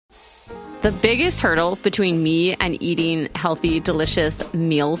The biggest hurdle between me and eating healthy, delicious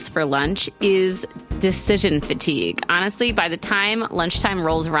meals for lunch is decision fatigue. Honestly, by the time lunchtime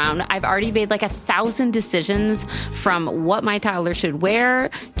rolls around, I've already made like 1,000 decisions, from what my toddler should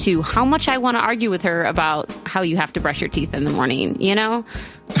wear to how much I want to argue with her about how you have to brush your teeth in the morning, you know?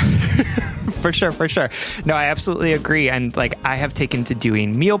 For sure. No, I absolutely agree. And like, I have taken to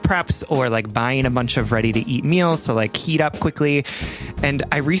doing meal preps or like buying a bunch of ready to eat meals to like heat up quickly. And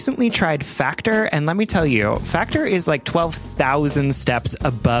I recently tried Factor. And let me tell you, Factor is like 12,000 steps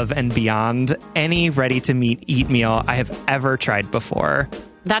above and beyond any ready to eat meal I have ever tried before.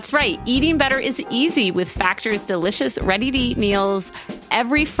 That's right. Eating better is easy with Factor's delicious, ready-to-eat meals.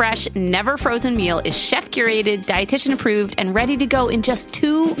 Every fresh, never frozen meal is chef-curated, dietitian-approved, and ready to go in just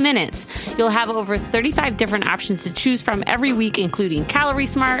 2 minutes. You'll have over 35 different options to choose from every week, including Calorie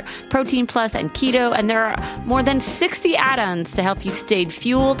Smart, Protein Plus, and Keto. And there are more than 60 add-ons to help you stay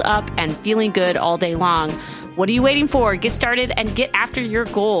fueled up and feeling good all day long. What are you waiting for? Get started and get after your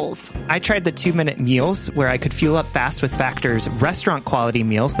goals. I tried the 2-minute meals where I could fuel up fast with Factor's restaurant quality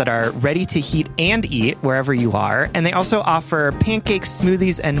meals that are ready to heat and eat wherever you are. And they also offer pancakes,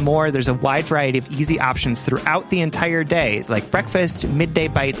 smoothies, and more. There's a wide variety of easy options throughout the entire day, like breakfast, midday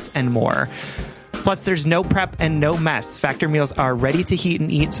bites, and more. Plus, there's no prep and no mess. Factor meals are ready to heat and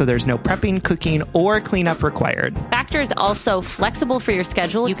eat, so there's no prepping, cooking, or cleanup required. Factor is also flexible for your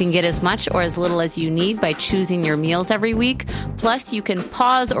schedule. You can get as much or as little as you need by choosing your meals every week. Plus, you can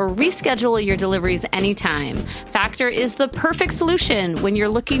pause or reschedule your deliveries anytime. Factor is the perfect solution when you're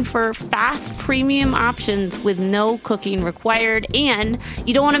looking for fast, premium options with no cooking required, and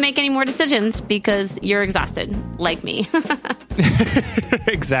you don't want to make any more decisions because you're exhausted, like me.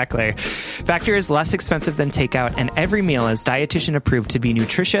 Exactly. Factor is less expensive than takeout, and every meal is dietitian approved to be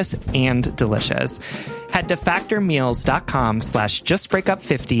nutritious and delicious. Head to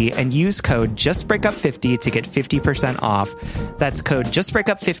factormeals.com/justbreakup50 and use code justbreakup50 to get 50% off. That's code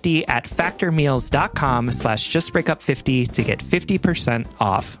justbreakup50 at factormeals.com/justbreakup50 to get 50%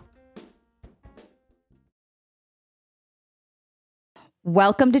 off.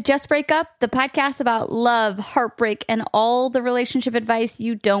 Welcome to Just Break Up, the podcast about love, heartbreak, and all the relationship advice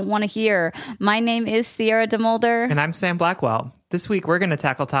you don't want to hear. My name is Sierra DeMolder. And I'm Sam Blackwell. This week, we're going to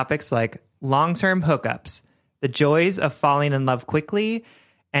tackle topics like long-term hookups, the joys of falling in love quickly,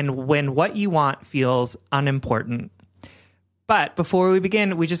 and when what you want feels unimportant. But before we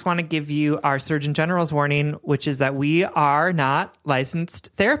begin, we just want to give you our Surgeon General's warning, which is that we are not licensed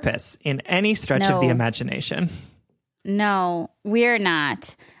therapists in any stretch of the imagination. No, we're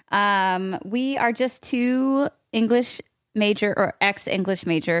not. We are just two English major or ex-English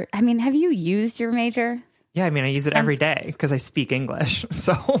major. I mean, have you used your major? Yeah, I mean, I use it every day because I speak English.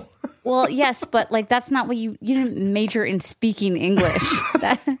 So, well, yes, but like that's not what you didn't major in speaking English.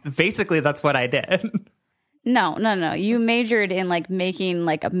 Basically, that's what I did. No. You majored in like making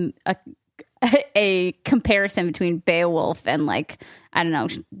like a comparison between Beowulf and like, I don't know,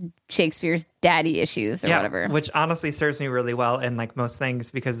 Shakespeare's daddy issues or whatever. Which honestly serves me really well in like most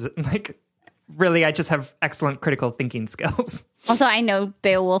things because like really I just have excellent critical thinking skills. Also, I know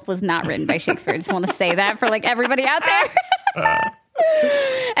Beowulf was not written by Shakespeare. I just want to say that for like everybody out there.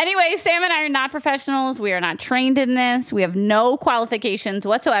 Anyway, Sam and I are not professionals. We are not trained in this. We have no qualifications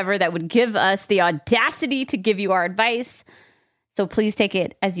whatsoever that would give us the audacity to give you our advice. So please take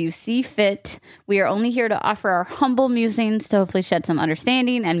it as you see fit. We are only here to offer our humble musings to hopefully shed some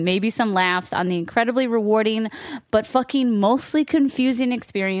understanding and maybe some laughs on the incredibly rewarding but fucking mostly confusing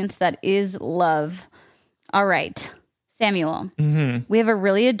experience that is love. All right, Samuel, we have a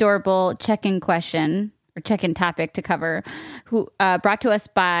really adorable check-in question or check-in topic to cover, who brought to us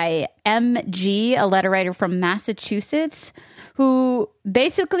by MG, a letter writer from Massachusetts, who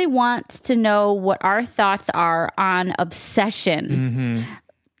basically wants to know what our thoughts are on obsession.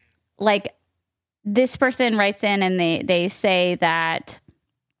 Like, this person writes in and they say that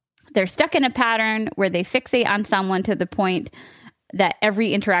they're stuck in a pattern where they fixate on someone to the point that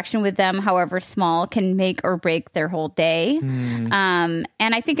every interaction with them, however small, can make or break their whole day. And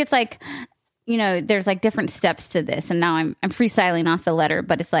I think it's like, you know, there's like different steps to this. And now I'm freestyling off the letter,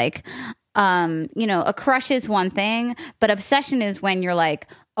 but it's like, you know, a crush is one thing, but obsession is when you're like,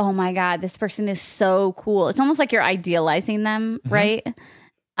 oh my God, this person is so cool. It's almost like you're idealizing them, right?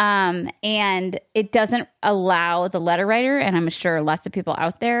 And it doesn't allow the letter writer, and I'm sure lots of people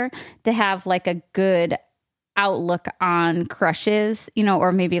out there, to have like a good outlook on crushes, you know,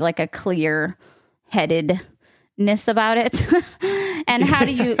 or maybe like a clear headedness about it. And how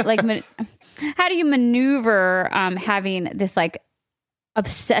do you like, how do you maneuver having this like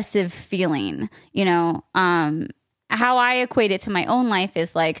obsessive feeling, you know? how I equate it to my own life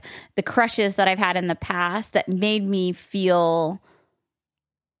is like the crushes that I've had in the past that made me feel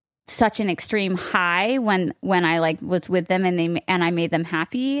such an extreme high when I like was with them and I made them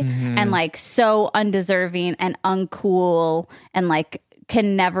happy, and like so undeserving and uncool and like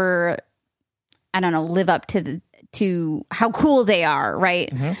can never, I don't know, live up to how cool they are,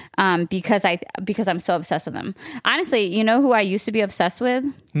 right? Because I'm so obsessed with them. Honestly, you know who I used to be obsessed with?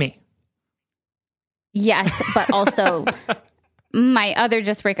 Me. Yes, but also my other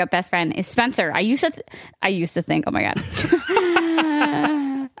just break up best friend is Spencer. I used to think, oh my God.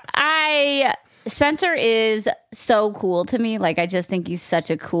 Spencer is so cool to me. Like, I just think he's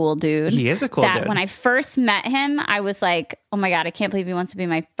such a cool dude. He is a cool dude. When I first met him, I was like, oh my God, I can't believe he wants to be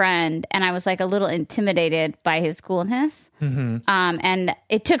my friend. And I was like a little intimidated by his coolness. And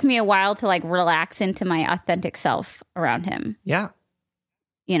it took me a while to like relax into my authentic self around him. Yeah.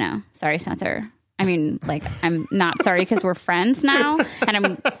 You know, sorry, Spencer. I mean, like, I'm not sorry because we're friends now,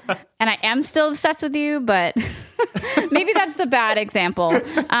 and I am still obsessed with you, but maybe that's the bad example.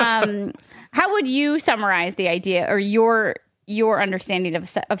 How would you summarize the idea or your understanding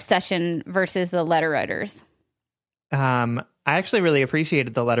of obsession versus the letter writers? I actually really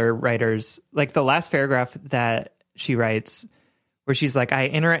appreciated the letter writers, like the last paragraph that she writes, where she's like, I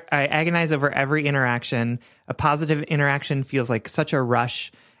agonize over every interaction. A positive interaction feels like such a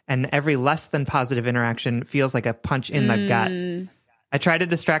rush, and every less than positive interaction feels like a punch in the gut. I try to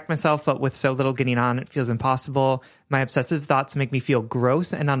distract myself, but with so little getting on, it feels impossible. My obsessive thoughts make me feel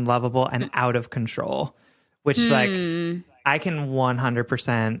gross and unlovable and out of control, which like I can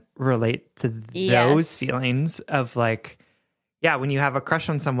 100% relate to those feelings of like, yeah, when you have a crush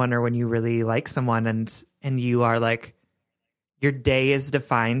on someone or when you really like someone and you are like, your day is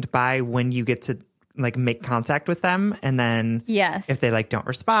defined by when you get to like make contact with them, and then if they like don't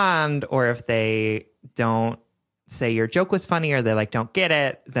respond, or if they don't say your joke was funny, or they like don't get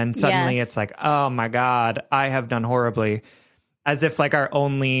it, then suddenly it's like, oh my God, I have done horribly, as if like our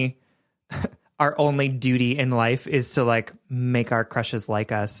only duty in life is to like make our crushes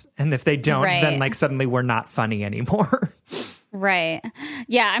like us, and if they don't, then like suddenly we're not funny anymore. Right.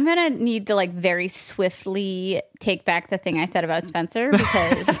 Yeah, I'm going to need to like very swiftly take back the thing I said about Spencer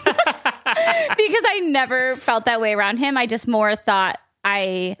because because I never felt that way around him. I just more thought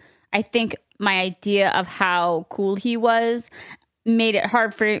I think my idea of how cool he was made it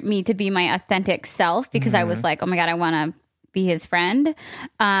hard for me to be my authentic self because I was like, oh my God, I want to be his friend.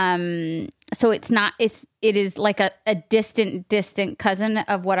 So it is like a distant cousin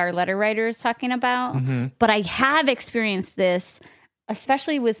of what our letter writer is talking about. But I have experienced this,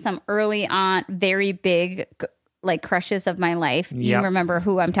 especially with some early on, very big like crushes of my life. You remember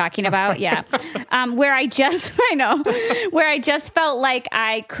who I'm talking about? Yeah. Where I just felt like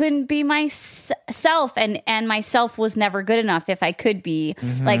I couldn't be myself and myself was never good enough if I could be.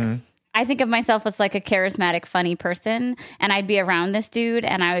 Like, I think of myself as like a charismatic, funny person, and I'd be around this dude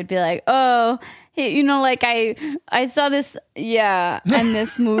and I would be like, oh, you know, like I saw this, in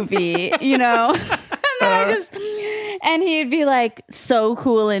this movie, you know, and then and he'd be like so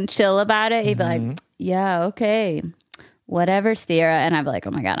cool and chill about it. He'd be like, yeah, okay, whatever, Sierra. And I'd be like,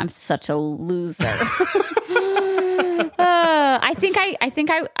 oh my God, I'm such a loser. I think I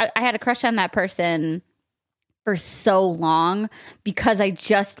had a crush on that person for so long because I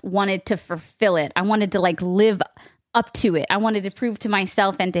just wanted to fulfill it. I wanted to like live up to it. I wanted to prove to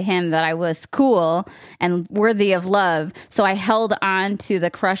myself and to him that I was cool and worthy of love. So I held on to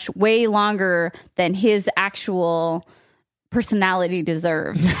the crush way longer than his actual personality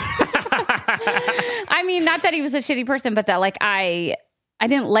deserved. I mean, not that he was a shitty person, but that like I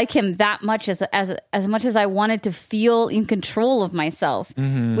didn't like him that much as much as I wanted to feel in control of myself,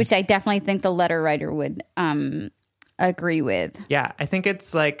 which I definitely think the letter writer would agree with. Yeah, I think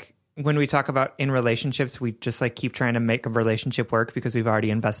it's like when we talk about in relationships, we just like keep trying to make a relationship work because we've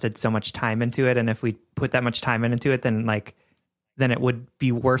already invested so much time into it. And if we put that much time into it, then it would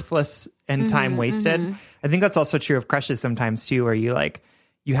be worthless and time wasted. I think that's also true of crushes sometimes too, where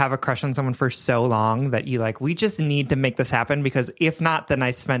you have a crush on someone for so long that you like, we just need to make this happen because if not, then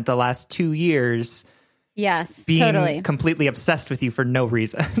I spent the last 2 years being completely obsessed with you for no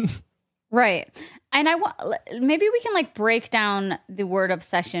reason. Right. And maybe we can like break down the word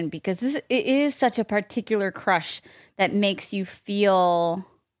obsession because it is such a particular crush that makes you feel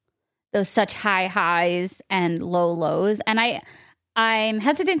those such high highs and low lows. And I'm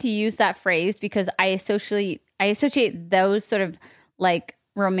hesitant to use that phrase because I associate those sort of like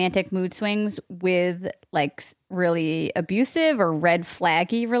romantic mood swings with like really abusive or red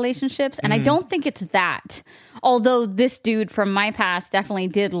flaggy relationships. And I don't think it's that. Although this dude from my past definitely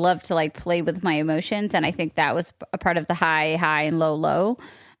did love to like play with my emotions. And I think that was a part of the high, high and low, low.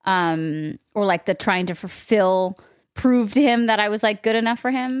 Or like the trying to prove to him that I was like good enough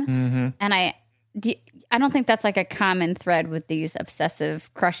for him. And I don't think that's like a common thread with these obsessive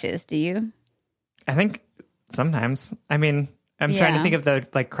crushes. Do you? I think sometimes. I mean, I'm trying to think of the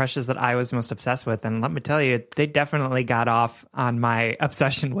like crushes that I was most obsessed with, and let me tell you, they definitely got off on my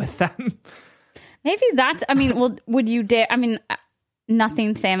obsession with them. Maybe that's. I mean, well, would you dare? I mean,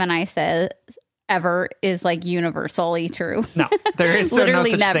 nothing Sam and I said ever is like universally true. No, there is no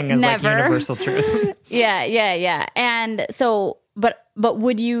such thing as like universal truth. Yeah. And so, but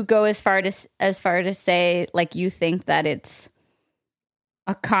would you go as far to say like you think that it's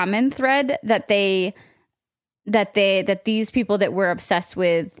a common thread that these people that we're obsessed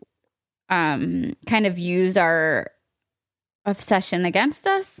with kind of use our obsession against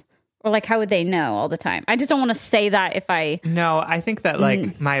us? Or like how would they know all the time? I just don't want to say that if I... No, I think that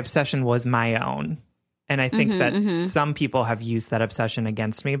like my obsession was my own. And I think that some people have used that obsession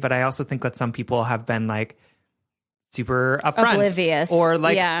against me, but I also think that some people have been like super upfront. Oblivious. Or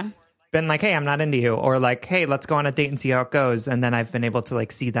like been like, hey, I'm not into you. Or like, hey, let's go on a date and see how it goes. And then I've been able to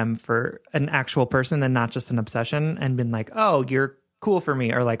like see them for an actual person and not just an obsession, and been like, oh, you're cool for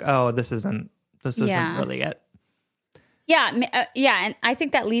me. Or like, oh, this isn't really it. Yeah. And I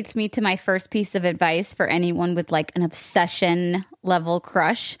think that leads me to my first piece of advice for anyone with like an obsession level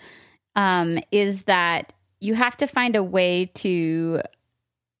crush, is that you have to find a way to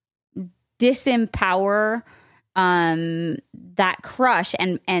disempower that crush.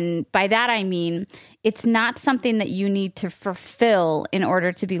 And by that, I mean, it's not something that you need to fulfill in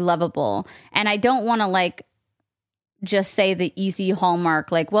order to be lovable. And I don't want to like just say the easy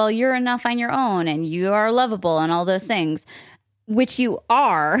hallmark, like, well, you're enough on your own and you are lovable and all those things, which you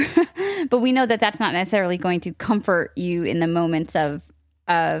are. But we know that that's not necessarily going to comfort you in the moments of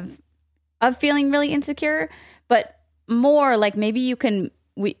feeling really insecure, but more like maybe you can,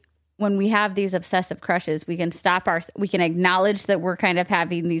 when we have these obsessive crushes, we can we can acknowledge that we're kind of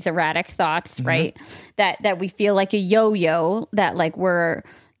having these erratic thoughts, right? That we feel like a yo-yo, that like we're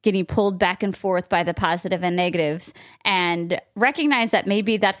getting pulled back and forth by the positive and negatives, and recognize that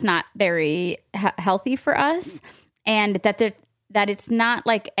maybe that's not very healthy for us, and that it's not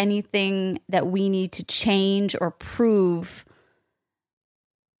like anything that we need to change or prove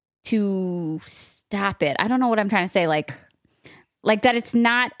to stop it. I don't know what I'm trying to say. Like that it's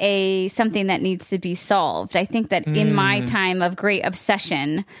not something that needs to be solved. I think that in my time of great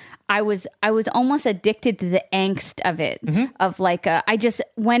obsession, I was almost addicted to the angst of it, of like,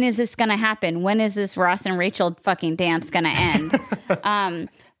 when is this going to happen? When is this Ross and Rachel fucking dance going to end?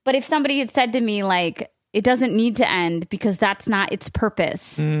 But if somebody had said to me like, it doesn't need to end because that's not its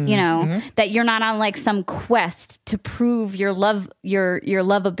purpose, that you're not on like some quest to prove your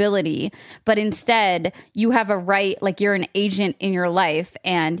lovability, but instead you have a right, like you're an agent in your life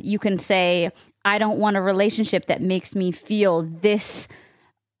and you can say, I don't want a relationship that makes me feel this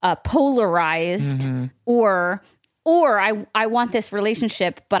polarized, or I want this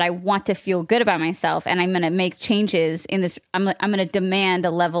relationship, but I want to feel good about myself, and I'm going to make changes in this. I'm going to demand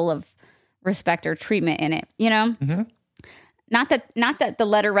a level of respect or treatment in it. Not that the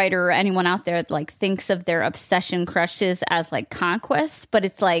letter writer or anyone out there like thinks of their obsession crushes as like conquests, but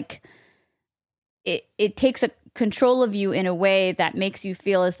it's like it takes a control of you in a way that makes you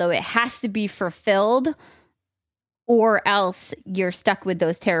feel as though it has to be fulfilled, or else you're stuck with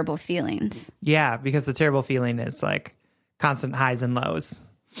those terrible feelings. Yeah, because the terrible feeling is like constant highs and lows.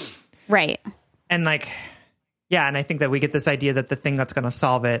 Right. And like, yeah, and I think that we get this idea that the thing that's going to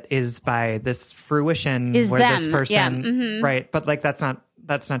solve it is by this fruition is where them. This person, right? But like that's not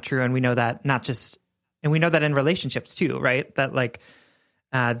true, and we know that and we know that in relationships too, right? That like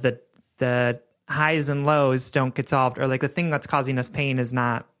the highs and lows don't get solved, or like the thing that's causing us pain is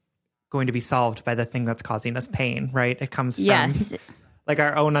not going to be solved by the thing that's causing us pain, right? It comes from like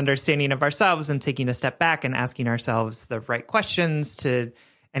our own understanding of ourselves and taking a step back and asking ourselves the right questions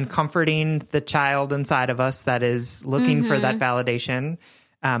and comforting the child inside of us that is looking for that validation,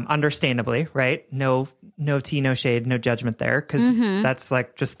 understandably, right? No tea, no shade, no judgment there, because that's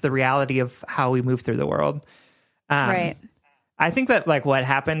like just the reality of how we move through the world. Right. I think that like what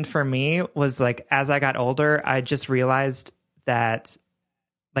happened for me was like, as I got older, I just realized that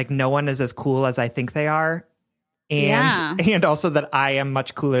like no one is as cool as I think they are. And also that I am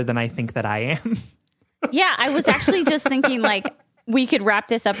much cooler than I think that I am. Yeah, I was actually just thinking like we could wrap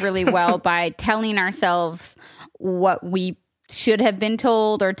this up really well by telling ourselves what we should have been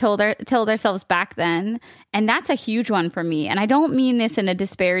told or told ourselves back then. And that's a huge one for me. And I don't mean this in a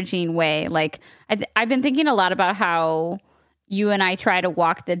disparaging way. Like I've been thinking a lot about how you and I try to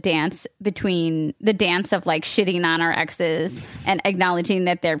walk the dance between the dance of like shitting on our exes and acknowledging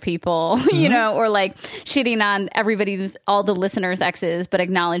that they're people, you know, or like shitting on all the listeners' exes, but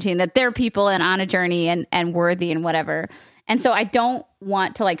acknowledging that they're people and on a journey and worthy and whatever. And so I don't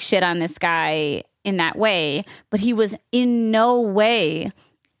want to like shit on this guy in that way, but he was in no way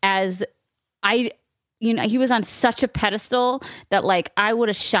he was on such a pedestal that like I would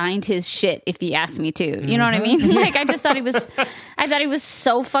have shined his shit if he asked me to. You know what I mean? Like I thought he was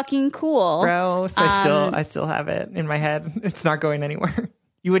so fucking cool. Gross. I still have it in my head. It's not going anywhere.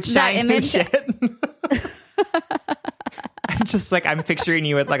 You would shine his shit. I'm picturing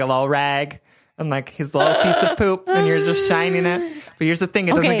you with like a little rag and like his little piece of poop and you're just shining it. But here's the thing,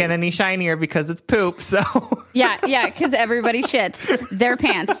 it doesn't get any shinier because it's poop, so. Yeah, because everybody shits their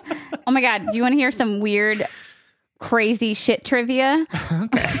pants. Oh my God, do you want to hear some weird, crazy shit trivia?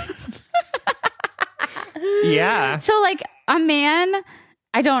 Okay. Yeah. So like a man,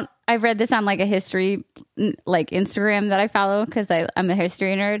 I read this on like a history, like Instagram that I follow because I'm a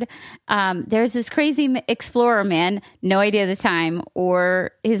history nerd. There's this crazy explorer man, no idea the time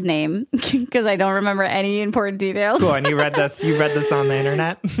or his name because I don't remember any important details. Cool. And you read this on the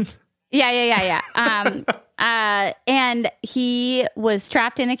internet? Yeah. And he was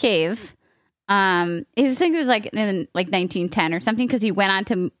trapped in a cave. I think it was like in like 1910 or something because he went on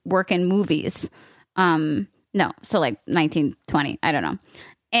to work in movies. So like 1920, I don't know.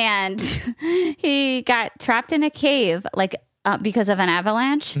 And he got trapped in a cave, like because of an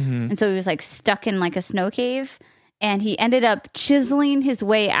avalanche. And so he was like stuck in like a snow cave. And he ended up chiseling his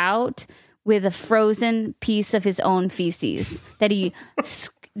way out with a frozen piece of his own feces that he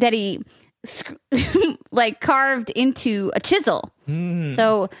like carved into a chisel.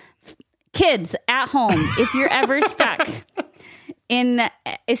 So kids at home, if you're ever stuck in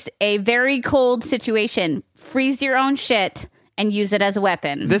a very cold situation, freeze your own shit and use it as a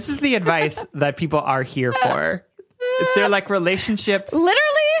weapon. This is the advice that people are here for. They're like relationships. Literally,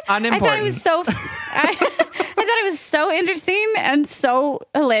 unimportant. I thought it was so interesting and so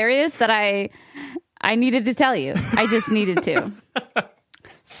hilarious that I needed to tell you. I just needed to.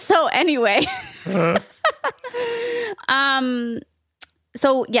 So anyway,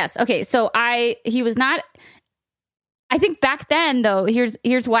 so yes, okay. So he was not. I think back then, though,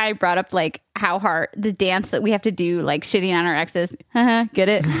 here's why I brought up like how hard the dance that we have to do, like shitting on our exes. Get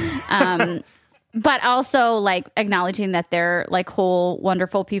it? But also like acknowledging that they're like whole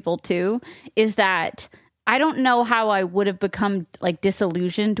wonderful people too. Is that I don't know how I would have become like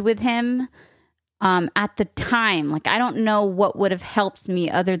disillusioned with him at the time. Like I don't know what would have helped me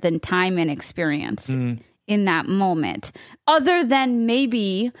other than time and experience in that moment, other than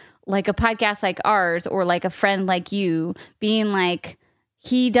maybe like a podcast like ours or like a friend like you being like,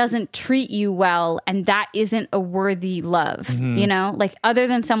 he doesn't treat you well and that isn't a worthy love, you know, like other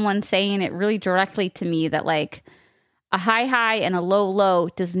than someone saying it really directly to me that like a high and a low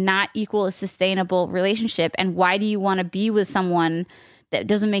does not equal a sustainable relationship. And why do you want to be with someone that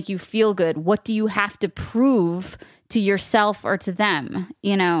doesn't make you feel good? What do you have to prove to yourself or to them,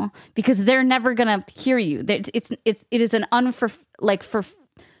 you know, because they're never going to hear you. It is an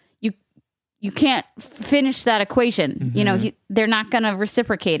you can't finish that equation. You know, they're not going to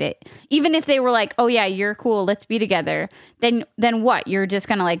reciprocate it. Even if they were like, oh yeah, you're cool, let's be together. Then what? You're just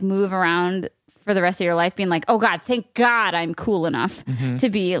going to like move around for the rest of your life being like, oh God, thank God I'm cool enough to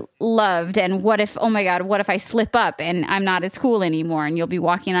be loved. And what if, oh my God, what if I slip up and I'm not as cool anymore and you'll be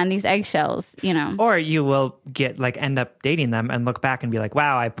walking on these eggshells, you know? Or you will end up dating them and look back and be like,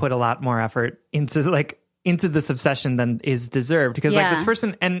 wow, I put a lot more effort into this obsession than is deserved. Because like this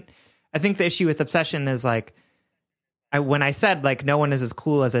person, and I think the issue with obsession is like, when I said like no one is as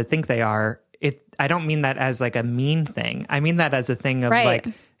cool as I think they are, I don't mean that as like a mean thing. I mean that as a thing of like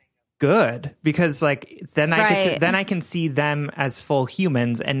good, because like then I can see them as full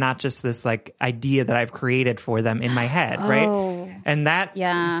humans and not just this like idea that I've created for them in my head, right? And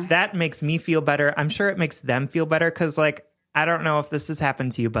that makes me feel better. I'm sure it makes them feel better because like I don't know if this has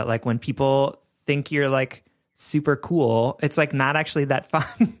happened to you, but like when people think you're like super cool, it's like not actually that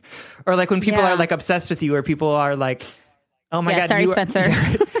fun. Or like when people are like obsessed with you, or people are like, oh my God, sorry, Spencer.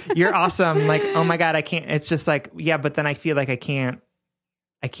 You're awesome. Like, oh my God, I can't. It's just like, yeah, but then I feel like I can't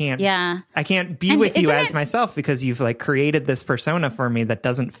be with you as myself because you've like created this persona for me that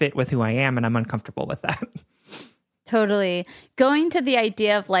doesn't fit with who I am, and I'm uncomfortable with that. Totally. Going to the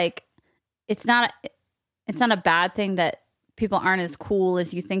idea of like, it's not a bad thing that people aren't as cool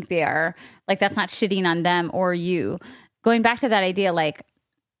as you think they are. Like that's not shitting on them or you. going back to that idea, like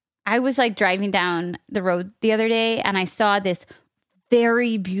I was like driving down the road the other day and I saw this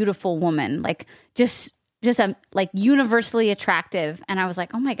very beautiful woman, like just a like universally attractive. And I was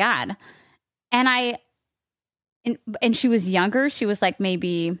like, oh my God. And and she was younger. She was like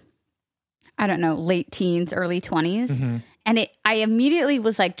maybe, I don't know, late teens, early 20s. Mm-hmm. And I immediately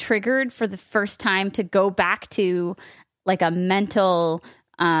was like triggered for the first time to go back to like a mental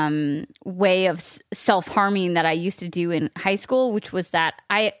way of self-harming that I used to do in high school, which was that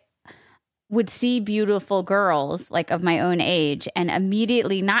I would see beautiful girls like of my own age and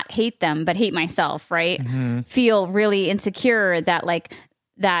immediately not hate them, but hate myself, right? Mm-hmm. Feel really insecure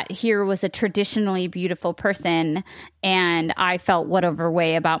that here was a traditionally beautiful person and I felt whatever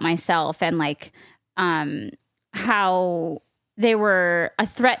way about myself and like how they were a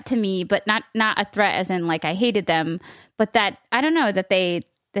threat to me, but not a threat as in like I hated them, but that I don't know, that they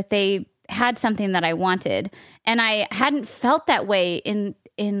had something that I wanted. And I hadn't felt that way in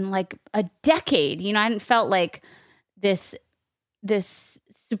like a decade. You know, I hadn't felt like this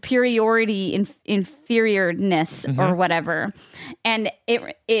superiority, inferiorness mm-hmm. or whatever. And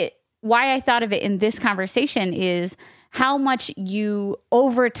it why I thought of it in this conversation is how much you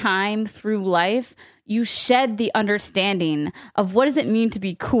over time through life, you shed the understanding of what does it mean to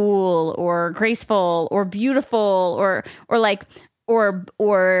be cool or graceful or beautiful or like or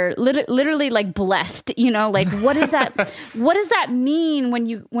literally like blessed, you know, like what does that mean when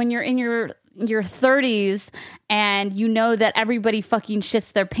you're in your 30s and you know that everybody fucking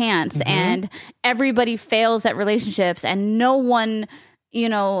shits their pants mm-hmm. and everybody fails at relationships and no one, you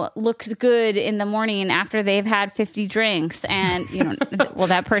know, looks good in the morning after they've had 50 drinks and, you know, well,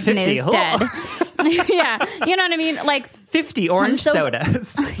 that person 50, is dead. Yeah. You know what I mean? Like 50 orange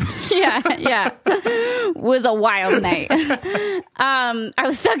sodas. Yeah. Was a wild night. I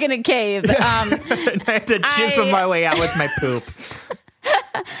was stuck in a cave. I had to chisel my way out with my poop.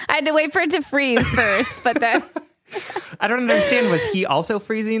 I had to wait for it to freeze first, but then I don't understand. Was he also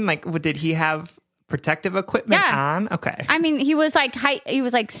freezing? Like, did he have protective equipment on? Okay. I mean, he was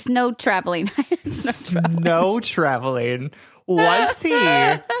like snow traveling. Snow traveling. Was he? He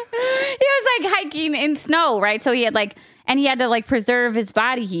was like hiking in snow, right? So he had to like preserve his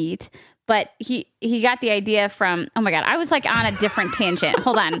body heat. But he got the idea from, oh my God, I was like on a different tangent.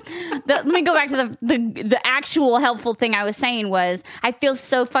 Hold on. Let me go back to the actual helpful thing I was saying was I feel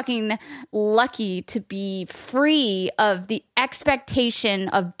so fucking lucky to be free of the expectation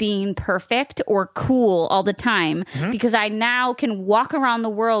of being perfect or cool all the time mm-hmm. because I now can walk around the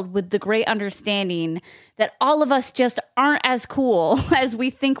world with the great understanding that all of us just aren't as cool as we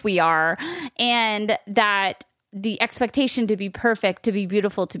think we are and that the expectation to be perfect, to be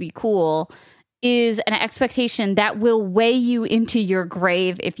beautiful, to be cool is an expectation that will weigh you into your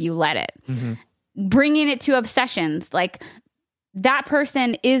grave if you let it. Mm-hmm. Bringing it to obsessions, like that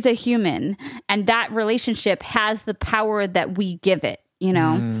person is a human and that relationship has the power that we give it, you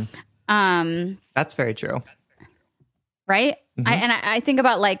know? That's very true. Right? Mm-hmm. I think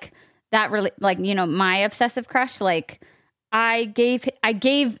about like that really, like, you know, my obsessive crush, like I gave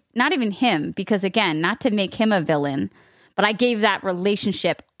not even him, because again, not to make him a villain, but I gave that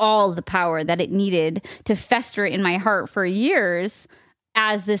relationship all the power that it needed to fester in my heart for years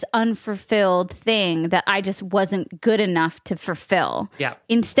as this unfulfilled thing that I just wasn't good enough to fulfill. Yeah.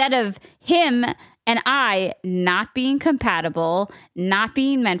 Instead of him and I not being compatible, not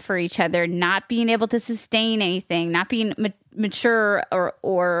being meant for each other, not being able to sustain anything, not being mature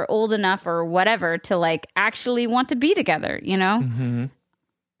or old enough or whatever to like actually want to be together, you know? Mm-hmm.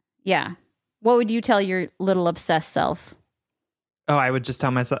 Yeah. What would you tell your little obsessed self? Oh, I would just tell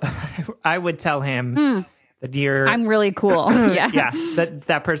myself, I would tell him that I'm really cool. Yeah. Yeah.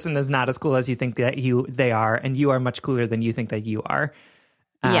 That person is not as cool as you think that they are. And you are much cooler than you think that you are.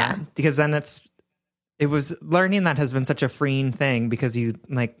 Yeah. Because then it was learning that has been such a freeing thing because you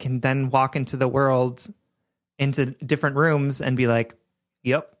like can then walk into the world, into different rooms and be like,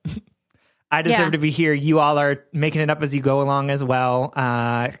 yep, I deserve to be here. You all are making it up as you go along as well.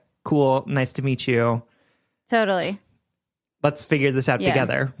 Cool. Nice to meet you. Totally. Let's figure this out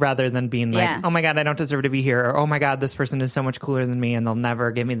together rather than being like, oh my God, I don't deserve to be here. Or, oh my God, this person is so much cooler than me and they'll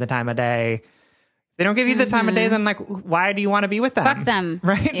never give me the time of day. If they don't give you the time of day, then like, why do you want to be with them? Fuck them.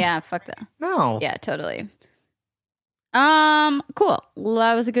 Right? Yeah, fuck them. No. Yeah, totally. Cool. Well,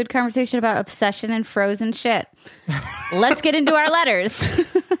 that was a good conversation about obsession and frozen shit. Let's get into our letters.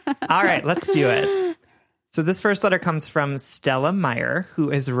 All right, let's do it. So this first letter comes from Stella Meyer, who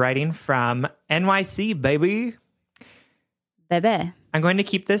is writing from NYC, baby. Bebe. I'm going to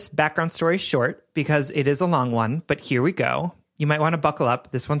keep this background story short because it is a long one, but here we go. you might want to buckle up.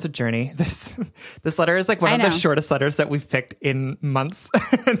 This one's a journey. This letter is like one of the shortest letters that we've picked in months.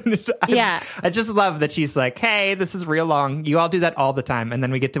 I just love that she's like, hey, this is real long. You all do that all the time. And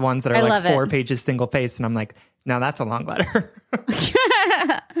then we get to ones that are like 4 pages single pace. And I'm like, no, that's a long letter.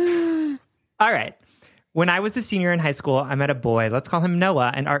 All right. When I was a senior in high school, I met a boy, let's call him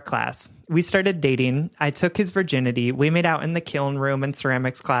Noah, in art class. We started dating. I took his virginity. We made out in the kiln room and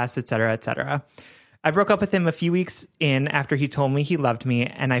ceramics class, etc., etc. I broke up with him a few weeks in after he told me he loved me,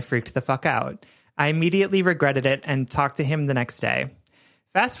 and I freaked the fuck out. I immediately regretted it and talked to him the next day.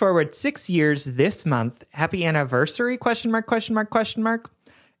 Fast forward 6 years this month. Happy anniversary, ?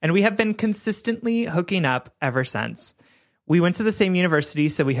 And we have been consistently hooking up ever since. We went to the same university,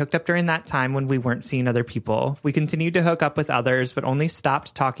 so we hooked up during that time when we weren't seeing other people. We continued to hook up with others, but only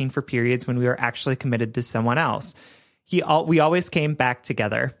stopped talking for periods when we were actually committed to someone else. We always came back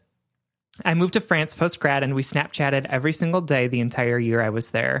together. I moved to France post-grad, and we Snapchatted every single day the entire year I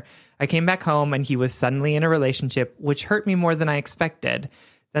was there. I came back home, and he was suddenly in a relationship, which hurt me more than I expected.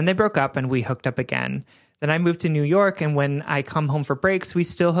 Then they broke up, and we hooked up again. Then I moved to New York, and when I come home for breaks, we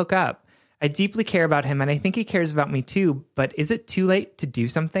still hook up. I deeply care about him, and I think he cares about me too, but is it too late to do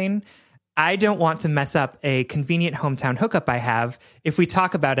something? I don't want to mess up a convenient hometown hookup I have if we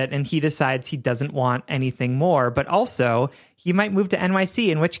talk about it and he decides he doesn't want anything more, but also he might move to NYC,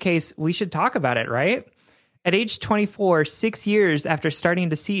 in which case we should talk about it, right? At age 24, 6 years after starting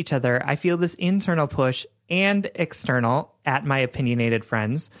to see each other, I feel this internal push and external, at my opinionated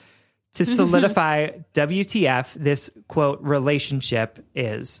friends, to solidify WTF this, quote, relationship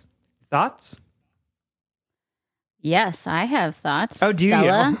is. Thoughts? Yes, I have thoughts. Oh, do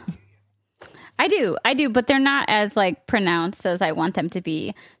Stella? you? I do, but they're not as like pronounced as I want them to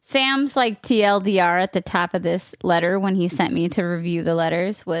be. Sam's like TLDR at the top of this letter when he sent me to review the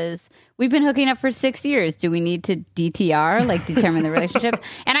letters was, we've been hooking up for 6 years. Do we need to DTR, like determine the relationship?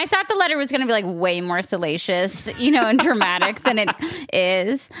 And I thought the letter was going to be like way more salacious, and dramatic than it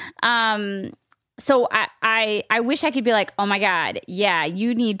is. So I wish I could be like, oh my God, yeah,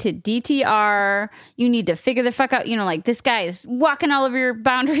 you need to DTR, you need to figure the fuck out, like this guy is walking all over your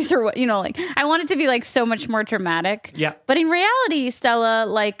boundaries or what, like I want it to be like so much more dramatic. Yeah. But in reality, Stella,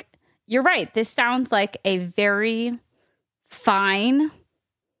 like you're right. This sounds like a very fine,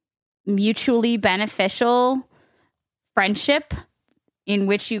 mutually beneficial friendship in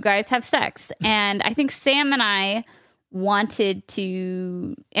which you guys have sex. And I think Sam and I wanted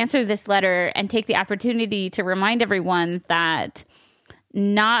to answer this letter and take the opportunity to remind everyone that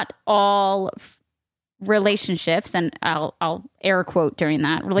not all relationships, and I'll air quote during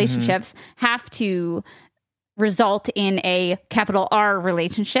that, relationships have to result in a capital R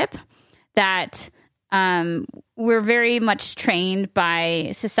relationship, that we're very much trained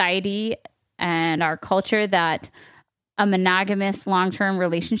by society and our culture that a monogamous long-term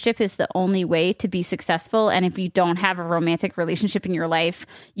relationship is the only way to be successful. And if you don't have a romantic relationship in your life,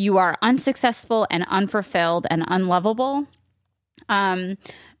 you are unsuccessful and unfulfilled and unlovable.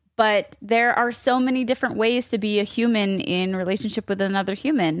 But there are so many different ways to be a human in relationship with another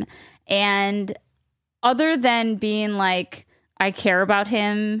human. And other than being like, I care about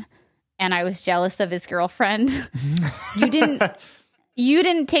him and I was jealous of his girlfriend, you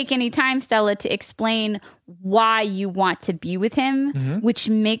didn't take any time, Stella, to explain why you want to be with him, which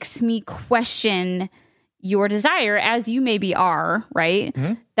makes me question your desire, as you maybe are, right?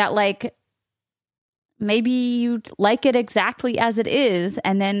 That like, maybe you like it exactly as it is.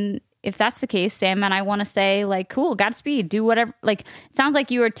 And then if that's the case, Sam and I want to say like, cool, Godspeed, do whatever. Like, it sounds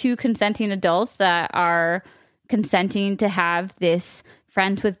like you are two consenting adults that are consenting to have this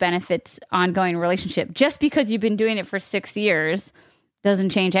friends with benefits ongoing relationship. Just because you've been doing it for 6 years doesn't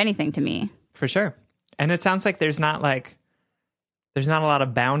change anything to me. For sure. And it sounds like there's not a lot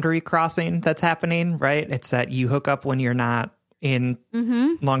of boundary crossing that's happening, right? It's that you hook up when you're not in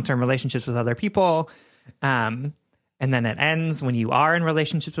long-term relationships with other people. And then it ends when you are in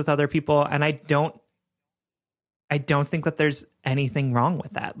relationships with other people. And I don't think that there's anything wrong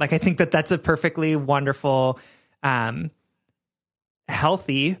with that. Like, I think that that's a perfectly wonderful,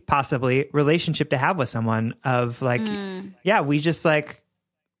 healthy, possibly, relationship to have with someone of like, yeah,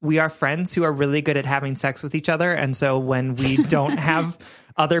 we are friends who are really good at having sex with each other. And so when we don't have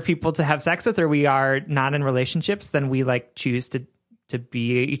other people to have sex with, or we are not in relationships, then we like choose to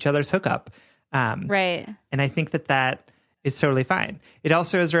be each other's hookup. Right. And I think that is totally fine. It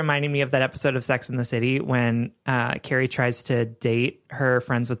also is reminding me of that episode of Sex and the City when Carrie tries to date her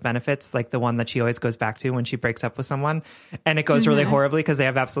friends with benefits, like the one that she always goes back to when she breaks up with someone. And it goes really horribly because they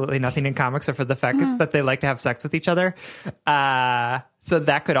have absolutely nothing in common except for the fact that they like to have sex with each other. So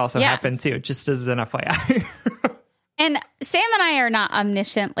that could also happen too, just as an FYI. And Sam and I are not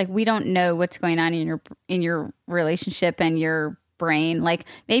omniscient. Like, we don't know what's going on in your relationship and your brain. Like,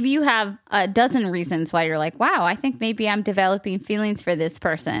 maybe you have a dozen reasons why you're like, wow, I think maybe I'm developing feelings for this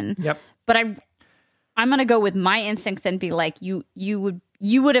person. Yep. But I'm going to go with my instincts and be like, you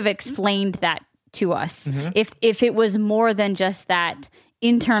would have explained that to us if it was more than just that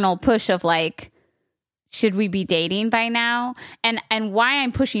internal push of like, should we be dating by now? And why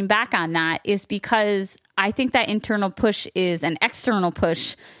I'm pushing back on that is because I think that internal push is an external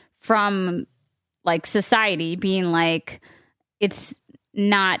push from like society being like, it's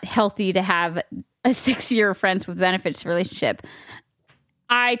not healthy to have a 6-year friends with benefits relationship.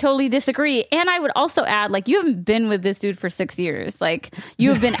 I totally disagree. And I would also add, like, you haven't been with this dude for 6 years. Like,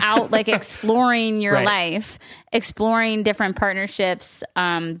 you have been out, like, exploring your life, exploring different partnerships,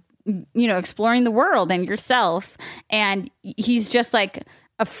 exploring the world and yourself. And he's just like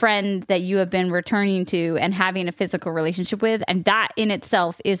a friend that you have been returning to and having a physical relationship with. And that in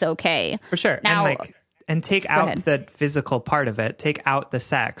itself is okay. For sure. Now, and take out the physical part of it, take out the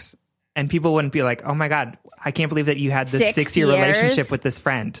sex. And people wouldn't be like, oh my God, I can't believe that you had this 6-year relationship with this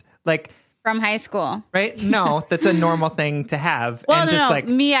friend. Like, from high school. Right? No, that's a normal thing to have. Well, and like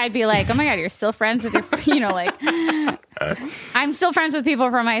me, I'd be like, oh my God, you're still friends with your, like, I'm still friends with people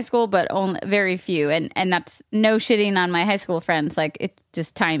from high school, but only very few. And that's no shitting on my high school friends. Like, it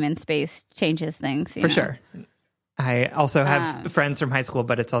just time and space changes things. For sure. I also have friends from high school,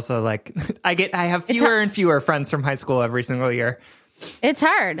 but it's also like, I have fewer and fewer friends from high school every single year. It's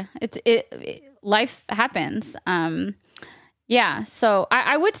hard. Life happens. Yeah. So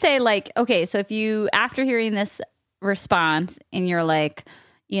I would say, like, okay, so if you, after hearing this response and you're like,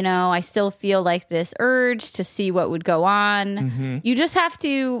 I still feel like this urge to see what would go on, you just have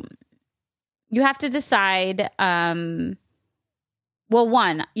to decide, well,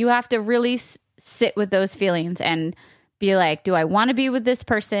 one, you have to really sit with those feelings and be like, do I want to be with this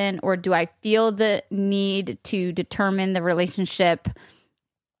person, or do I feel the need to determine the relationship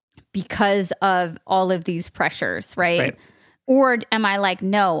because of all of these pressures, right? Or am I like,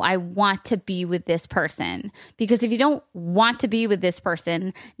 no, I want to be with this person? Because if you don't want to be with this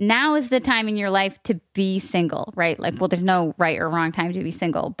person, now is the time in your life to be single, right? Like, well, there's no right or wrong time to be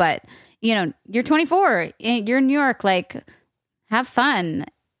single, but you're 24, you're in New York, like, have fun,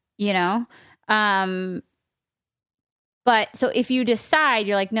 But so if you decide,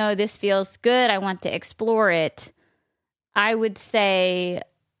 you're like, no, this feels good, I want to explore it, I would say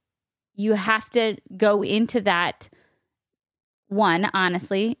you have to go into that. One,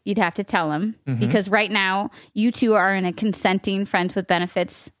 honestly, you'd have to tell him, because right now you two are in a consenting friends with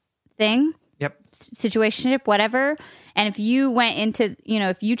benefits thing. Yep. Situationship, whatever. And if you went into,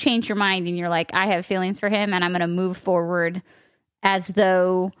 if you change your mind and you're like, I have feelings for him and I'm going to move forward as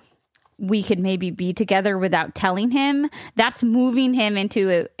though we could maybe be together without telling him, that's moving him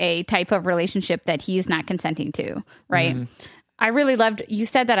into a type of relationship that he's not consenting to, right? I really loved, you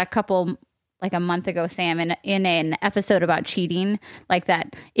said that a month ago, Sam, in an episode about cheating, like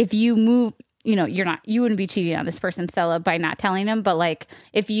that if you move, you wouldn't be cheating on this person, Stella, by not telling them, but like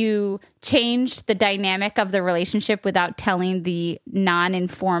if you change the dynamic of the relationship without telling the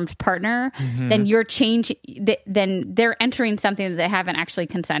non-informed partner, then then they're entering something that they haven't actually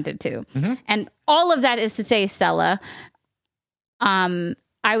consented to. And all of that is to say, Stella, I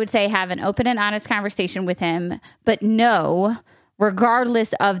would say have an open and honest conversation with him, but no,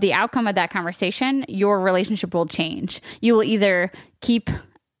 regardless of the outcome of that conversation, your relationship will change. You will either keep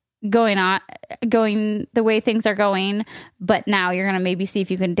going the way things are going, but now you're going to maybe see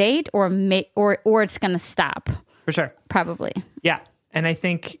if you can date, or it's going to stop. For sure. Probably. Yeah. And I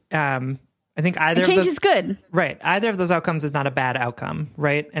think either change is good. Right. Either of those outcomes is not a bad outcome.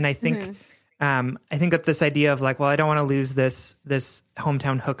 Right. And I think, that this idea of like, well, I don't want to lose this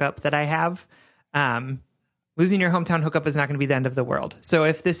hometown hookup that I have. Losing your hometown hookup is not going to be the end of the world. So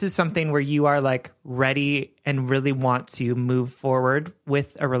if this is something where you are like ready and really want to move forward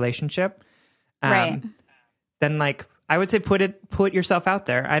with a relationship, right, then like I would say put yourself out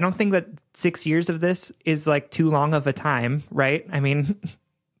there. I don't think that 6 years of this is like too long of a time, right? I mean,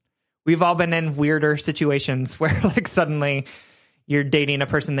 we've all been in weirder situations where like suddenly you're dating a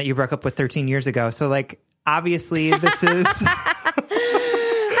person that you broke up with 13 years ago. So like obviously this is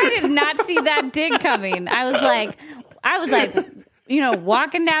I did not see that dig coming. I was like,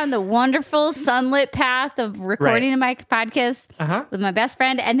 walking down the wonderful sunlit path of recording my podcast with my best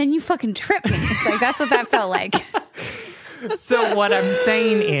friend, and then you fucking tripped me. It's like, that's what that felt like. So what I'm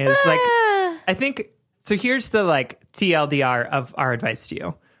saying is, like, I think, so here's the like TLDR of our advice to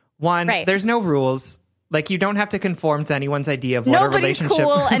you. One, there's no rules. Like, you don't have to conform to anyone's idea of what Nobody's a relationship.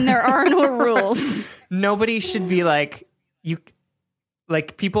 cool, and there are no rules. Nobody should be like you.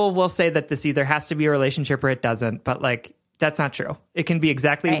 Like, people will say that this either has to be a relationship or it doesn't, but like that's not true. It can be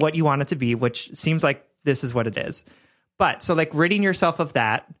exactly what you want it to be, which seems like this is what it is. But so, like, ridding yourself of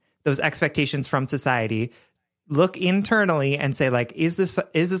those expectations from society. Look internally and say, like, is this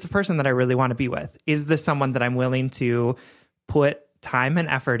a person that I really want to be with? Is this someone that I'm willing to put time and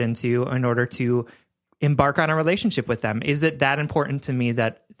effort into in order to embark on a relationship with them? Is it that important to me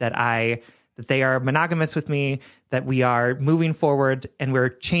that they are monogamous with me, that we are moving forward and we're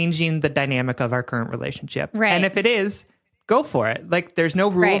changing the dynamic of our current relationship? Right. And if it is, go for it. Like, there's no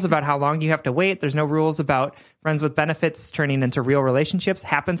rules about how long you have to wait. There's no rules about friends with benefits turning into real relationships.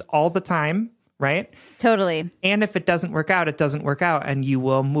 Happens all the time. Right? Totally. And if it doesn't work out, it doesn't work out, and you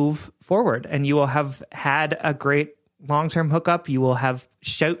will move forward, and you will have had a great long-term hookup. You will have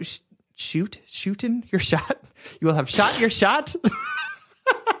shooting your shot. You will have shot your shot.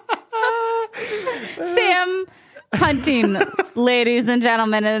 Sam Hunting, ladies and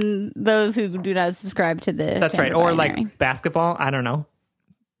gentlemen, and those who do not subscribe to the That's right. Or like basketball. I don't know.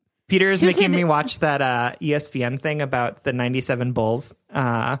 Peter is making me watch that ESPN thing about the 97 Bulls.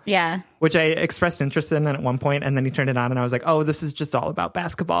 Which I expressed interest in at one point, and then he turned it on, and I was like, oh, this is just all about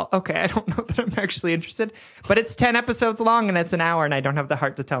basketball. Okay, I don't know that I'm actually interested. But it's 10 episodes long, and it's an hour, and I don't have the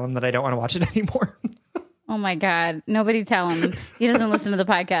heart to tell him that I don't want to watch it anymore. Oh, my God. Nobody tell him. He doesn't listen to the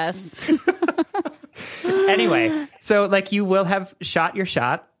podcast. Anyway, so, like, you will have shot your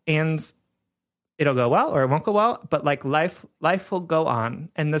shot, and it'll go well or it won't go well, but like life will go on,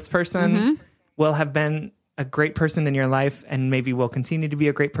 and this person will have been a great person in your life, and maybe will continue to be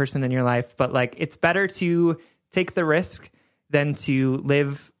a great person in your life. But like, it's better to take the risk than to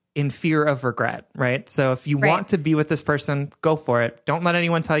live in fear of regret, right? So if you want to be with this person, go for it. Don't let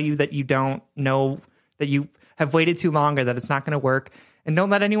anyone tell you that you don't know, that you have waited too long, or that it's not going to work. And don't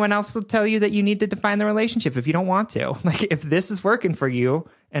let anyone else tell you that you need to define the relationship if you don't want to. Like, if this is working for you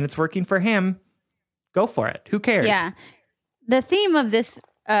and it's working for him, go for it. Who cares? Yeah. The theme of this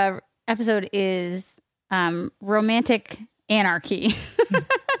episode is romantic anarchy.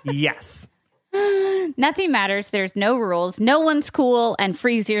 Yes. Nothing matters. There's no rules. No one's cool, and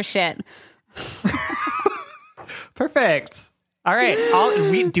freeze your shit. Perfect. All right. Do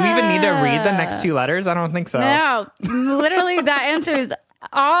we even need to read the next two letters? I don't think so. No. Literally, that answers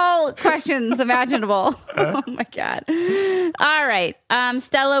all questions imaginable. Oh my God. All right.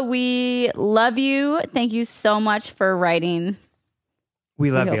 Stella, we love you. Thank you so much for writing.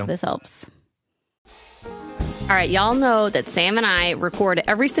 We love you. Hope this helps. All right, y'all know that Sam and I record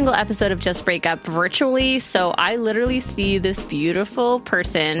every single episode of Just Break Up virtually, so I literally see this beautiful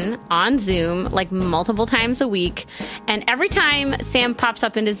person on Zoom like multiple times a week, and every time Sam pops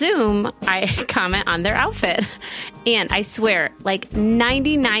up into Zoom, I comment on their outfit, and I swear, like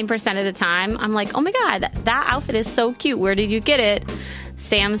 99% of the time, I'm like, oh my God, that outfit is so cute. Where did you get it?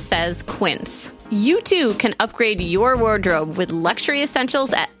 Sam says Quince. You too can upgrade your wardrobe with luxury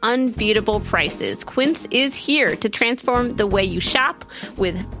essentials at unbeatable prices. Quince is here to transform the way you shop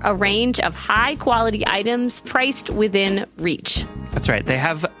with a range of high-quality items priced within reach. That's right. They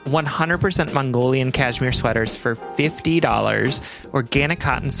have 100% Mongolian cashmere sweaters for $50, organic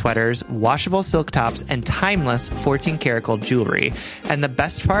cotton sweaters, washable silk tops, and timeless 14-karat gold jewelry. And the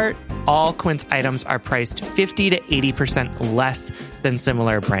best part, all Quince items are priced 50 to 80% less than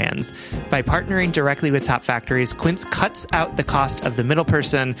similar brands. By partnering directly with top factories, Quince cuts out the cost of the middle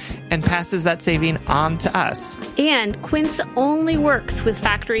person and passes that saving on to us. And Quince only works with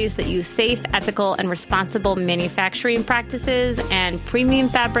factories that use safe, ethical, and responsible manufacturing practices and premium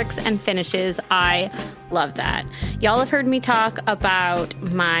fabrics and finishes. I love that. Y'all have heard me talk about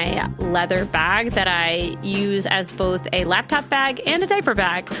my leather bag that I use as both a laptop bag and a diaper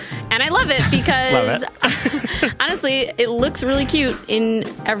bag. And I love it because honestly, it looks really cute in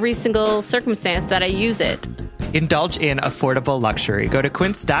every single circumstance that I use it. Indulge in affordable luxury. Go to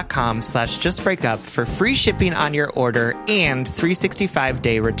quince.com/justbreakup for free shipping on your order and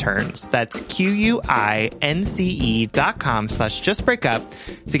 365-day returns. That's QUINCE.com/justbreakup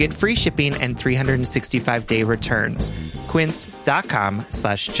to get free shipping and 365-day returns.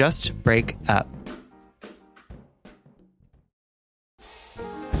 Quince.com/justbreakup.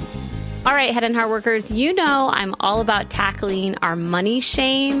 All right, Head and Heart workers, you know I'm all about tackling our money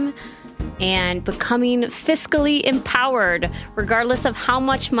shame. and becoming fiscally empowered, regardless of how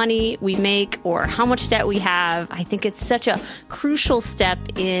much money we make or how much debt we have. I think it's such a crucial step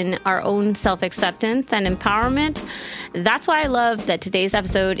in our own self-acceptance and empowerment. That's why I love that today's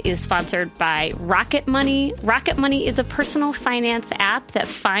episode is sponsored by Rocket Money. Rocket Money is a personal finance app that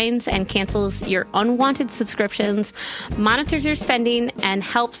finds and cancels your unwanted subscriptions, monitors your spending, and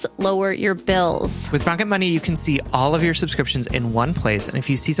helps lower your bills. With Rocket Money, you can see all of your subscriptions in one place, and if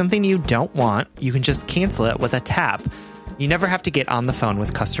you see something you don't want, you can just cancel it with a tap. You never have to get on the phone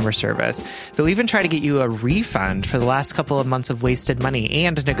with customer service. They'll even try to get you a refund for the last couple of months of wasted money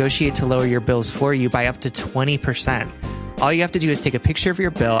and negotiate to lower your bills for you by up to 20%. All you have to do is take a picture of your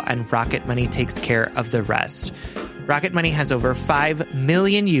bill, and Rocket Money takes care of the rest. Rocket Money has over 5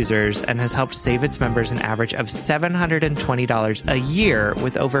 million users and has helped save its members an average of $720 a year,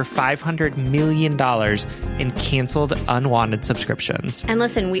 with over $500 million in canceled unwanted subscriptions. And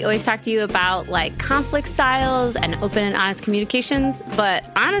listen, we always talk to you about like conflict styles and open and honest communications, but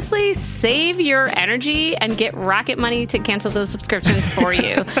honestly, save your energy and get Rocket Money to cancel those subscriptions for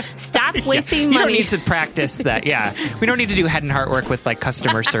you. Stop wasting money. You don't need to practice that. Yeah. We don't need to do head and heart work with like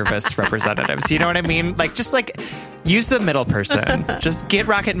customer service representatives. You know what I mean? Like, just like use the middle person. Just get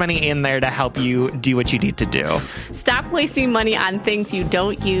Rocket Money in there to help you do what you need to do. Stop wasting money on things you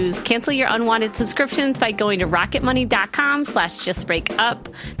don't use. Cancel your unwanted subscriptions by going to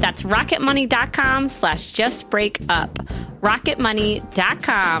rocketmoney.com/justbreakup. That's rocketmoney.com/justbreakup.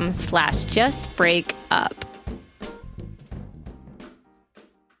 rocketmoney.com/justbreakup.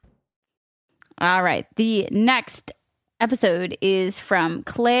 All right. The next episode is from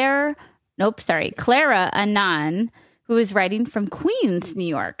Clara Anan, who is writing from Queens, New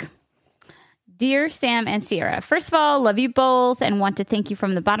York. Dear Sam and Sierra, first of all, love you both and want to thank you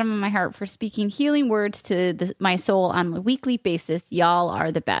from the bottom of my heart for speaking healing words to my soul on a weekly basis. Y'all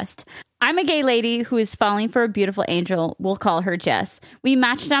are the best. I'm a gay lady who is falling for a beautiful angel. We'll call her Jess. We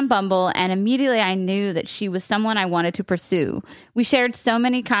matched on Bumble, and immediately I knew that she was someone I wanted to pursue. We shared so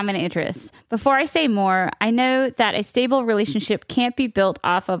many common interests. Before I say more, I know that a stable relationship can't be built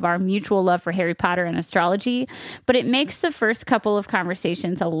off of our mutual love for Harry Potter and astrology, but it makes the first couple of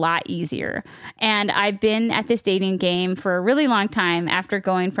conversations a lot easier. And I've been at this dating game for a really long time after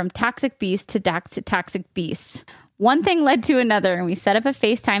going from toxic beast to toxic beast. One thing led to another, and we set up a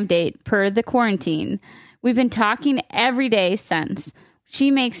FaceTime date per the quarantine. We've been talking every day since. She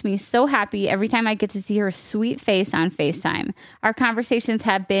makes me so happy every time I get to see her sweet face on FaceTime. Our conversations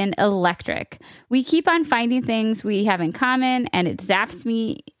have been electric. We keep on finding things we have in common, and it zaps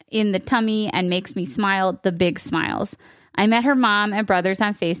me in the tummy and makes me smile the big smiles. I met her mom and brothers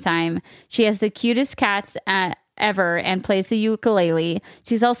on FaceTime. She has the cutest cats ever and plays the ukulele.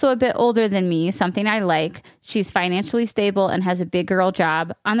 She's also a bit older than me, something I like. She's financially stable and has a big girl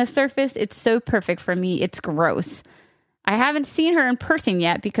job. On the surface, it's so perfect for me, it's gross. I haven't seen her in person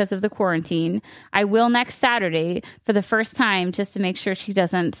yet because of the quarantine. I will next Saturday for the first time just to make sure she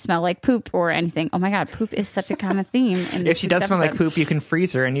doesn't smell like poop or anything. Oh my God, poop is such a common theme. If she does smell like poop, you can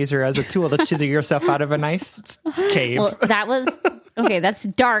freeze her and use her as a tool to chisel yourself out of a nice cave. Well, that was... Okay, that's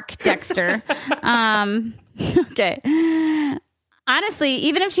dark, Dexter. Okay. Honestly,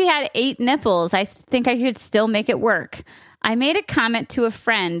 even if she had 8 nipples, I think I could still make it work. I made a comment to a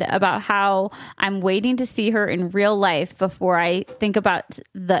friend about how I'm waiting to see her in real life before I think about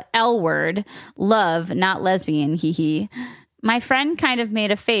the L word, love, not lesbian, hee hee. My friend kind of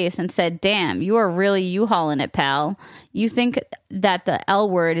made a face and said, damn, you are really U-hauling it, pal. You think that the L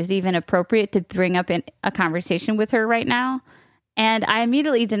word is even appropriate to bring up in a conversation with her right now? And I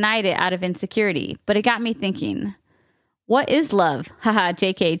immediately denied it out of insecurity, but it got me thinking, what is love? Haha,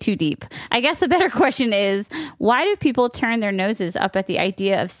 JK, too deep. I guess the better question is, why do people turn their noses up at the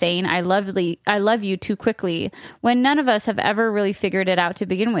idea of saying I love you too quickly when none of us have ever really figured it out to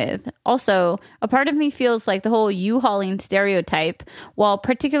begin with? Also, a part of me feels like the whole U-hauling stereotype, while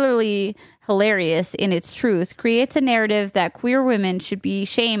particularly hilarious in its truth, creates a narrative that queer women should be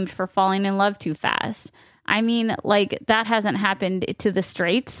shamed for falling in love too fast. I mean, like, that hasn't happened to the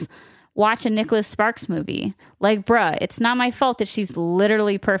straights. Watch a Nicholas Sparks movie. Like, bruh, it's not my fault that she's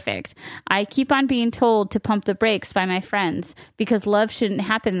literally perfect. I keep on being told to pump the brakes by my friends because love shouldn't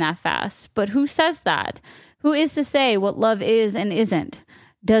happen that fast. But who says that? Who is to say what love is and isn't?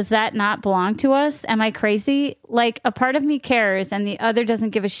 Does that not belong to us? Am I crazy? Like, a part of me cares and the other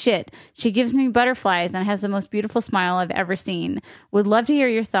doesn't give a shit. She gives me butterflies and has the most beautiful smile I've ever seen. Would love to hear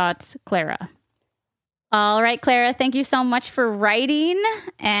your thoughts, Clara. All right, Clara, thank you so much for writing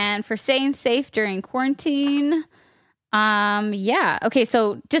and for staying safe during quarantine. Yeah. Okay,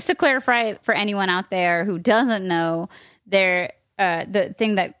 so just to clarify for anyone out there who doesn't know, the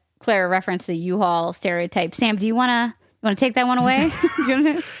thing that Clara referenced the U-Haul stereotype. Sam, do you want to take that one away?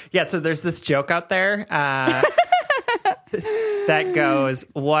 Yeah, so there's this joke out there that goes,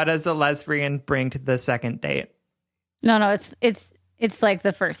 what does a lesbian bring to the second date? No, it's like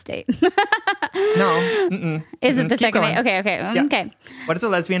the first date. No. Is it the Keep second going. date? Okay. Yeah. Okay. What does a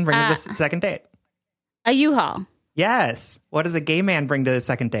lesbian bring to the second date? A U-Haul. Yes. What does a gay man bring to the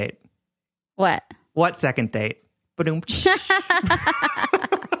second date? What? What second date? Ba-doom.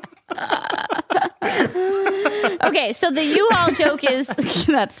 Okay, so the U-Haul joke is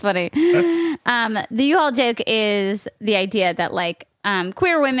that's funny. The U-Haul joke is the idea that like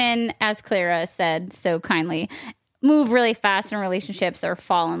queer women, as Clara said so kindly, move really fast in relationships or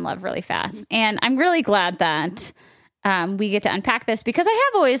fall in love really fast. And I'm really glad that we get to unpack this because I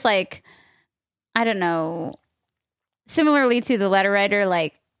have always like, I don't know, similarly to the letter writer,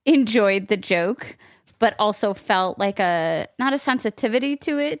 like enjoyed the joke, but also felt like not a sensitivity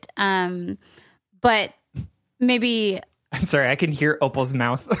to it. But maybe I'm sorry, I can hear Opal's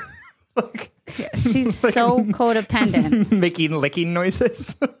mouth. she's so codependent. Making licking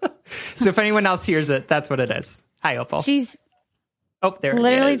noises. So if anyone else hears it, that's what it is. Hi, Opal. She's there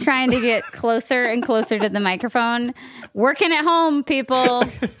literally it is. trying to get closer and closer to the microphone. Working at home, people.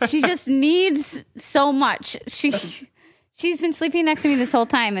 She just needs so much. She's been sleeping next to me this whole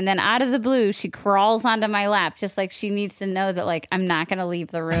time, and then out of the blue, she crawls onto my lap, just like she needs to know that, like, I'm not going to leave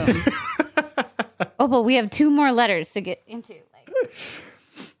the room. Oh, but we have 2 more letters to get into.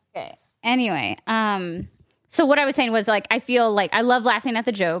 Okay. Anyway, so what I was saying was, like, I feel like I love laughing at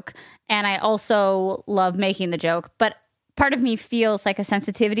the joke, and I also love making the joke, but part of me feels like a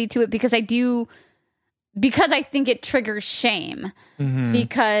sensitivity to it because I think it triggers shame,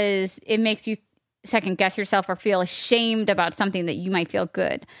 because it makes you second guess yourself or feel ashamed about something that you might feel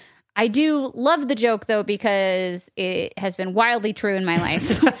good. I do love the joke though, because it has been wildly true in my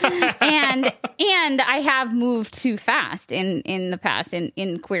life. and I have moved too fast in the past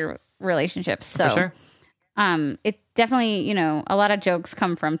in queer relationships. So For sure. It definitely, a lot of jokes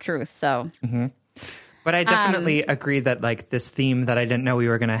come from truth. So But I definitely agree that like this theme that I didn't know we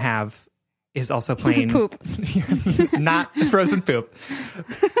were going to have is also playing poop. Not frozen poop.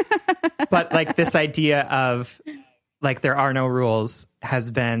 But like this idea of like there are no rules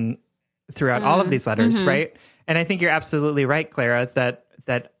has been throughout all of these letters, right? And I think you're absolutely right, Clara, that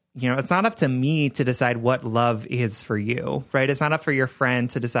it's not up to me to decide what love is for you, right? It's not up for your friend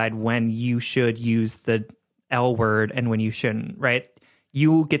to decide when you should use the L word and when you shouldn't, right?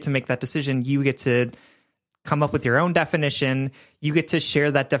 You get to make that decision. You get to come up with your own definition. You get to share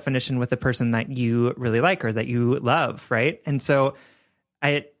that definition with the person that you really like or that you love, right? And so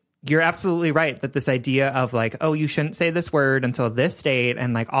you're absolutely right that this idea of like, oh, you shouldn't say this word until this date,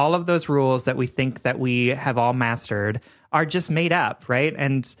 and like all of those rules that we think that we have all mastered are just made up, right?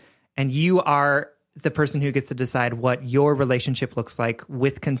 And you are the person who gets to decide what your relationship looks like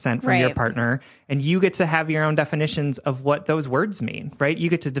with consent from your partner, and you get to have your own definitions of what those words mean, right? You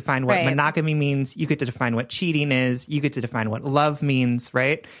get to define what monogamy means, you get to define what cheating is, you get to define what love means,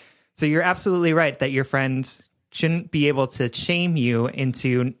 right? So you're absolutely right that your friend shouldn't be able to shame you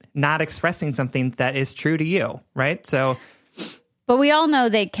into not expressing something that is true to you, right? So, but we all know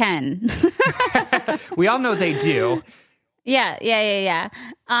they can. We all know they do. Yeah.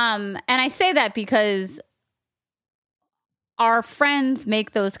 And I say that because our friends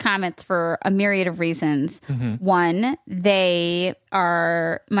make those comments for a myriad of reasons. One, they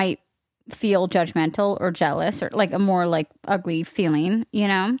might feel judgmental or jealous or like a more like ugly feeling,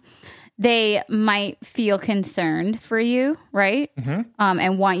 They might feel concerned for you, right?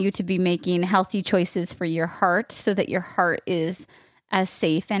 And want you to be making healthy choices for your heart so that your heart is as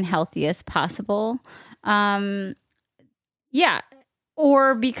safe and healthy as possible. Yeah.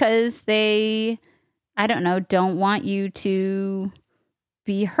 Or because they, I don't know, don't want you to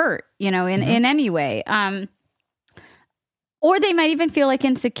be hurt, in any way. Or they might even feel like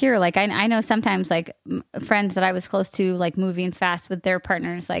insecure. Like I know sometimes like friends that I was close to, like moving fast with their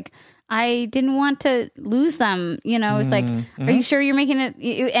partners, like I didn't want to lose them. It's like, are you sure you're making it?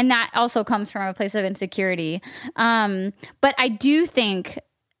 And that also comes from a place of insecurity. But I do think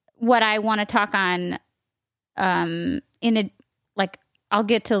what I want to talk on, I'll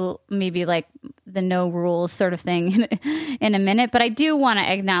get to maybe like the no rules sort of thing in a minute, but I do want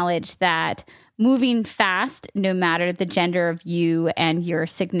to acknowledge that moving fast, no matter the gender of you and your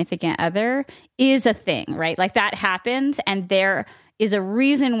significant other, is a thing, right? Like that happens, and there is a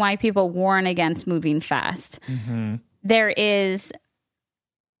reason why people warn against moving fast. There is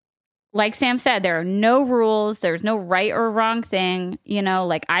like Sam said, there are no rules. There's no right or wrong thing. You know,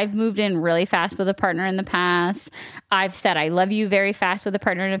 like I've moved in really fast with a partner in the past. I've said I love you very fast with a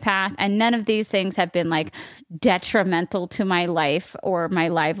partner in the past. And none of these things have been like detrimental to my life or my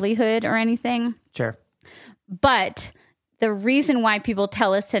livelihood or anything. Sure. But the reason why people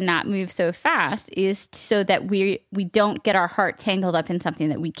tell us to not move so fast is so that we don't get our heart tangled up in something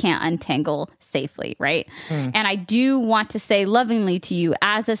that we can't untangle safely, right? And I do want to say lovingly to you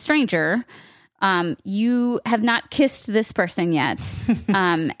as a stranger, you have not kissed this person yet,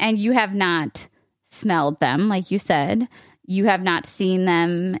 and you have not smelled them, like you said. You have not seen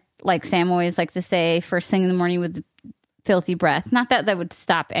them, like Sam always likes to say, first thing in the morning with filthy breath. Not that would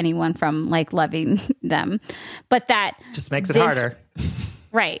stop anyone from like loving them, but that just makes it harder.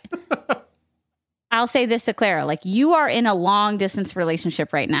 Right. I'll say this to Clara, like you are in a long distance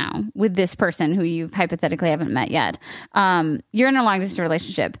relationship right now with this person who you hypothetically haven't met yet. You're in a long distance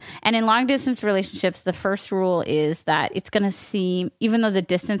relationship, and in long distance relationships, the first rule is that it's going to seem, even though the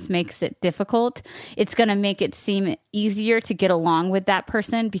distance makes it difficult, it's going to make it seem easier to get along with that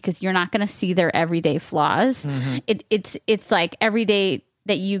person because you're not going to see their everyday flaws. It's like every day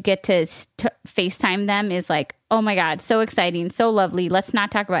that you get to FaceTime them is like, oh my God, so exciting, so lovely. Let's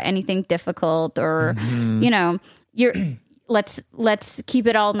not talk about anything difficult or, you know, let's keep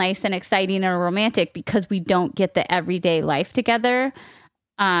it all nice and exciting and romantic because we don't get the everyday life together.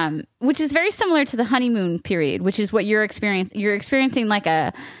 Which is very similar to the honeymoon period, which is what you're experiencing. You're experiencing like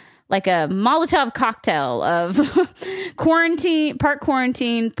a Molotov cocktail of quarantine, part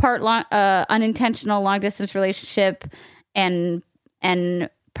unintentional long distance relationship and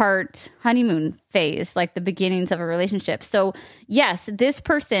part honeymoon phase, like the beginnings of a relationship. So yes, this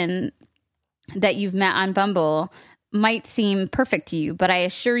person that you've met on Bumble might seem perfect to you, but I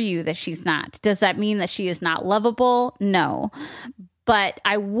assure you that she's not. Does that mean that she is not lovable? No. But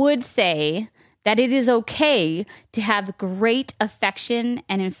I would say that it is okay to have great affection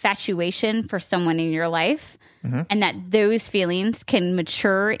and infatuation for someone in your life, and that those feelings can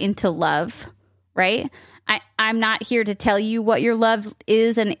mature into love, right? I'm not here to tell you what your love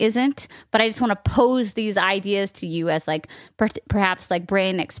is and isn't, but I just want to pose these ideas to you as like perhaps like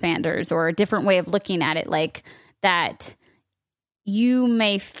brain expanders or a different way of looking at it, like that you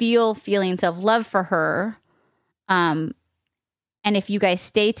may feel feelings of love for her. And if you guys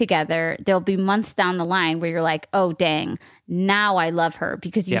stay together, there'll be months down the line where you're like, oh, dang, now I love her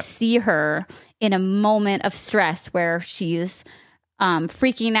because you see her in a moment of stress where she's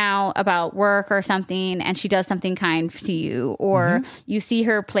freaking out about work or something and she does something kind to you, or you see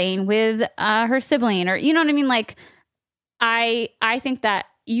her playing with her sibling, or you know what I mean? Like I think that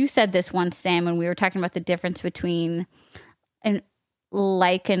you said this once, Sam, when we were talking about the difference between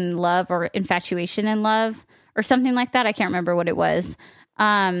like and love or infatuation and love or something like that. I can't remember what it was.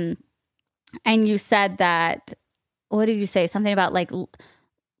 And you said that, what did you say? Something about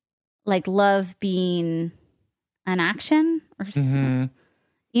like love being an action or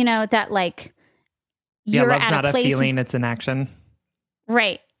you know, that like you're love's at not a place, a feeling, it's an action,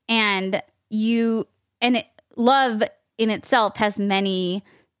 right? And love in itself has many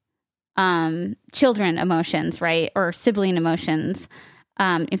children emotions, right? Or sibling emotions,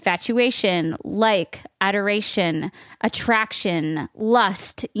 infatuation, like, adoration, attraction,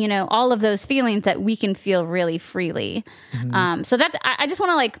 lust, you know, all of those feelings that we can feel really freely. So that's, I just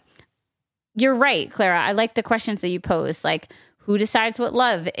want to like, you're right, Clara. I like the questions that you pose. Like, who decides what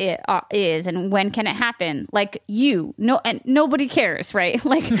love is and when can it happen? Like and nobody cares, right?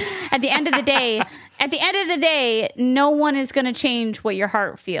 Like at the end of the day, no one is going to change what your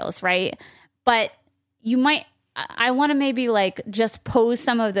heart feels, right? But I want to maybe like just pose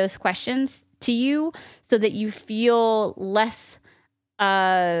some of those questions to you so that you feel less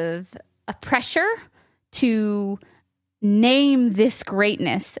of a pressure to name this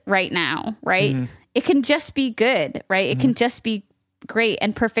greatness right now, right? It can just be good, right? It can just be great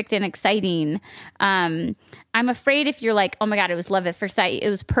and perfect and exciting. I'm afraid if you're like, oh my God, it was love at first sight, it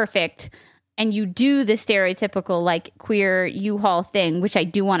was perfect, and you do the stereotypical like queer U-Haul thing, which I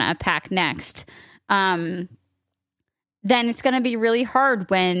do want to unpack next, then it's going to be really hard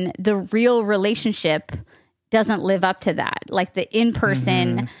when the real relationship doesn't live up to that. Like the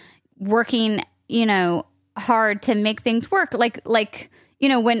in-person working, you know, hard to make things work, like you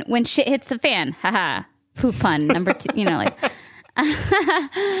know, when shit hits the fan, haha, poop pun number 2, you know, like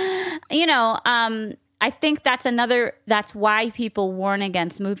you know, I think that's why people warn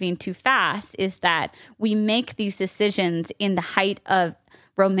against moving too fast, is that we make these decisions in the height of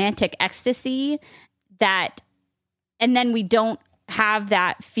romantic ecstasy and then we don't have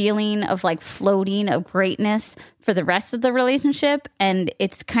that feeling of like floating of greatness for the rest of the relationship. And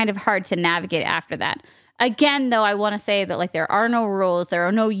it's kind of hard to navigate after that. Again, though, I want to say that like there are no rules, there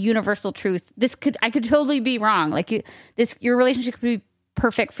are no universal truths. I could totally be wrong. Like your relationship could be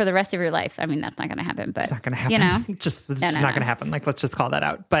perfect for the rest of your life. I mean, that's not going to happen, but it's not going to happen. You know, it's not going to happen. Like, let's just call that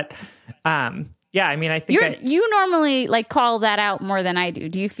out. But, yeah, I mean, I think you normally like call that out more than I do.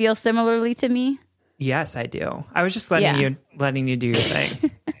 Do you feel similarly to me? Yes, I do. I was just letting you do your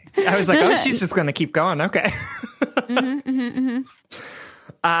thing. I was like, oh, she's just going to keep going. Okay. No,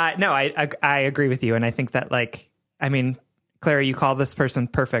 I agree with you. And I think that like, I mean, Clara, you call this person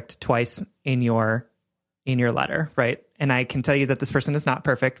perfect twice in your letter, right? And I can tell you that this person is not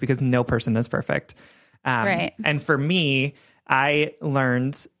perfect because no person is perfect. Right. And for me, I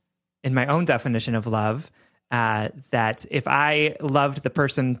learned in my own definition of love that if I loved the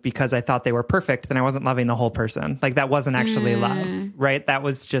person because I thought they were perfect, then I wasn't loving the whole person. Like that wasn't actually love, right? That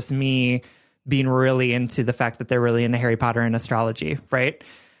was just me being really into the fact that they're really into Harry Potter and astrology, right?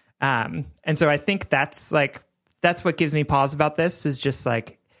 And so I think that's what gives me pause about this is just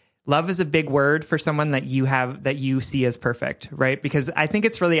like, love is a big word for someone that you see as perfect, right? Because I think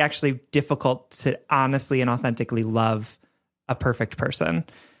it's really actually difficult to honestly and authentically love a perfect person.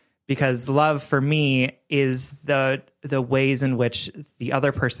 Because love for me is the ways in which the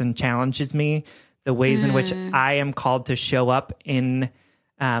other person challenges me, the ways in which I am called to show up in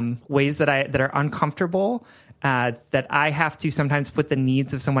ways that are uncomfortable, that I have to sometimes put the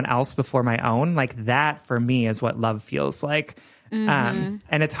needs of someone else before my own. Like that for me is what love feels like. And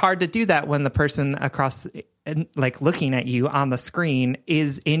it's hard to do that when the person across, like looking at you on the screen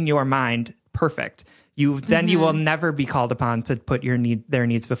is in your mind perfect. You will never be called upon to put their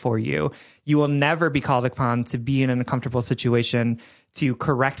needs before you. You will never be called upon to be in an uncomfortable situation, to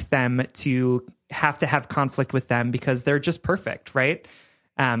correct them, to have conflict with them because they're just perfect, right?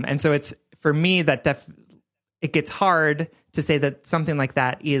 And so it's for me that it gets hard to say that something like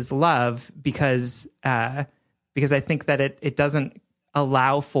that is love because I think that it doesn't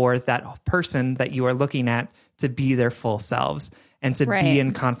allow for that person that you are looking at to be their full selves and to be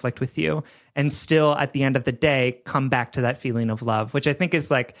in conflict with you. And still, at the end of the day, come back to that feeling of love, which I think is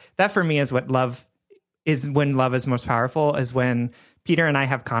like, that for me is what love is when love is most powerful, is when Peter and I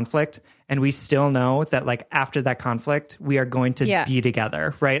have conflict and we still know that like after that conflict, we are going to be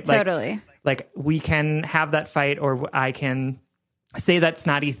together, right? Totally. Like we can have that fight or I can say that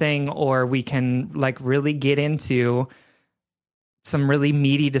snotty thing or we can like really get into some really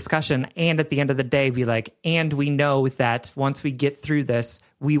meaty discussion. And at the end of the day, be like, and we know that once we get through this,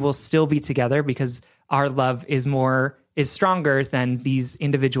 we will still be together because our love is stronger than these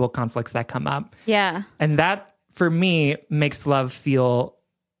individual conflicts that come up. Yeah. And that for me makes love feel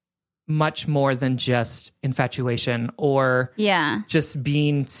much more than just infatuation or just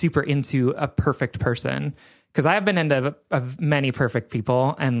being super into a perfect person. Because I have been into many perfect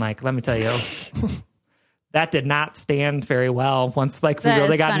people. And like, let me tell you, that did not stand very well once like we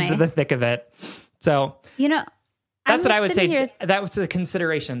really got into the thick of it. So, that's what I would say. That was the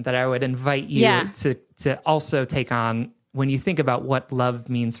consideration that I would invite you to also take on when you think about what love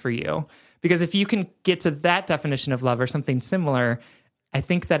means for you. Because if you can get to that definition of love or something similar, I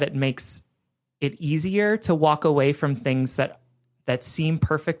think that it makes it easier to walk away from things that seem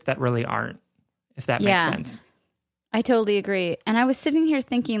perfect that really aren't, if that makes sense. I totally agree. And I was sitting here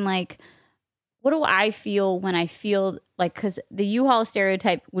thinking like, what do I feel when I feel like, because the U-Haul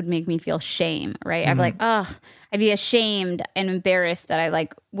stereotype would make me feel shame, right? I'd be like, I'd be ashamed and embarrassed that I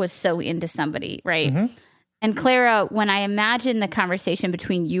like was so into somebody, right? And Clara, when I imagine the conversation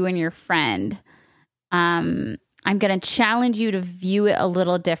between you and your friend, I'm going to challenge you to view it a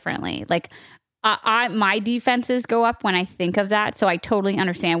little differently. Like my defenses go up when I think of that. So I totally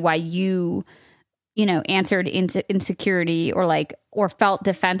understand why you answered insecurity or felt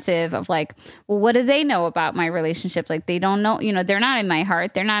defensive of like, well, what do they know about my relationship? Like they don't know, they're not in my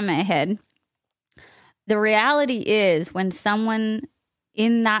heart. They're not in my head. The reality is when someone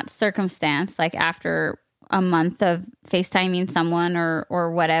in that circumstance, like after a month of FaceTiming someone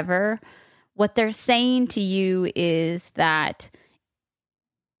or whatever, what they're saying to you is that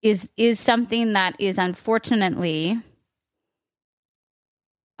is something that is unfortunately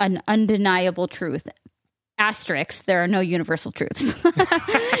an undeniable truth. Asterisks, there are no universal truths.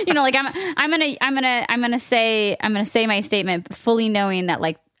 Like I'm gonna say my statement fully knowing that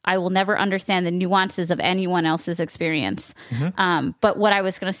like I will never understand the nuances of anyone else's experience. But what I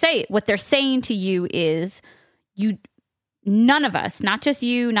was gonna say, what they're saying to you is none of us, not just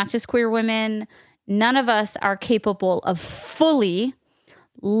you, not just queer women, none of us are capable of fully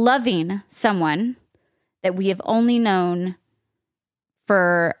loving someone that we have only known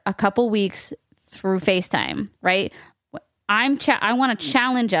for a couple weeks through FaceTime, right? I want to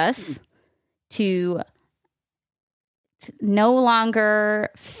challenge us to no longer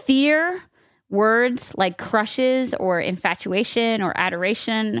fear words like crushes or infatuation or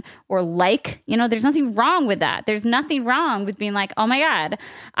adoration or there's nothing wrong with that. There's nothing wrong with being like, oh my God,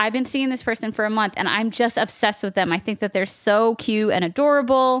 I've been seeing this person for a month and I'm just obsessed with them. I think that they're so cute and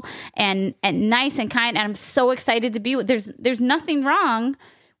adorable and nice and kind. And I'm so excited to be with, there's nothing wrong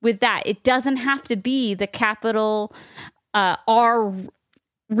with that. It doesn't have to be the capital R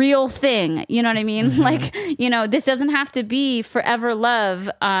real thing. You know what I mean? This doesn't have to be forever love.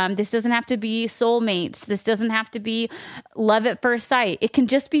 This doesn't have to be soulmates. This doesn't have to be love at first sight. It can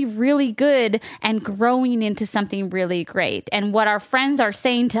just be really good and growing into something really great. And what our friends are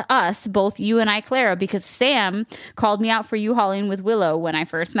saying to us, both you and I, Clara, because Sam called me out for U-hauling with Willow when I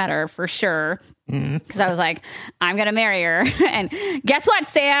first met her, for sure. Because I was like, I'm going to marry her. And guess what,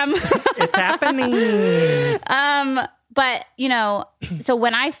 Sam? It's happening. But, so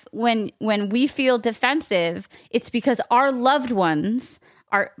when we feel defensive, it's because our loved ones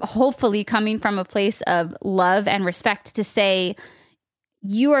are hopefully coming from a place of love and respect to say,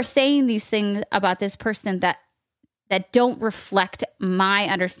 you are saying these things about this person that don't reflect my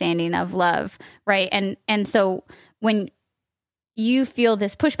understanding of love, right? And so when you feel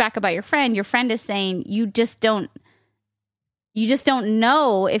this pushback about your friend is saying you just don't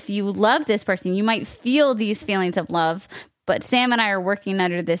know if you love this person. You might feel these feelings of love, but Sam and I are working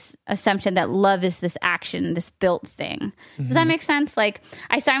under this assumption that love is this action, this built thing. Does that make sense? Like,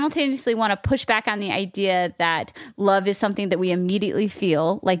 I simultaneously want to push back on the idea that love is something that we immediately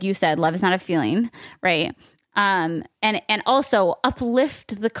feel. Like you said, love is not a feeling, right? And also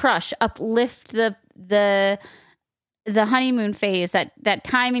uplift the crush, uplift the honeymoon phase, that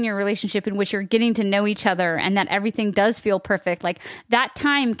time in your relationship in which you're getting to know each other and that everything does feel perfect. Like, that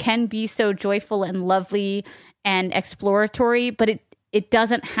time can be so joyful and lovely and exploratory, but it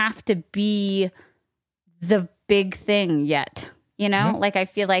doesn't have to be the big thing yet. Like, I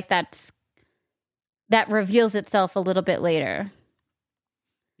feel like that reveals itself a little bit later.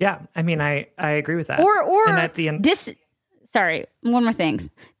 Yeah. I mean, I agree with that. Or and at the end, sorry, one more thing.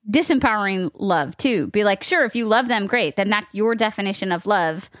 Disempowering love too. Be like, sure, if you love them, great. Then that's your definition of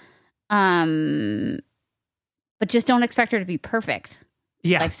love. But just don't expect her to be perfect.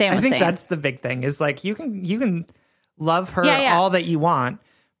 Yeah. Like Sam was saying. That's the big thing is like, you can love her Yeah. all that you want,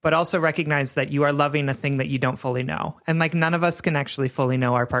 but also recognize that you are loving a thing that you don't fully know. And like, none of us can actually fully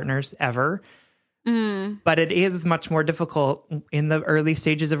know our partners ever. But it is much more difficult in the early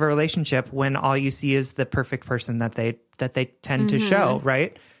stages of a relationship when all you see is the perfect person that they tend to show,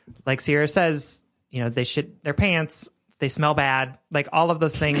 right? Like Sierra says, they shit their pants, they smell bad, like all of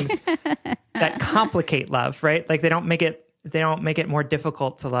those things that complicate love, right? Like they don't make it more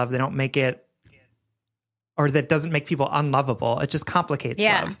difficult to love. They don't make it, or that doesn't make people unlovable. It just complicates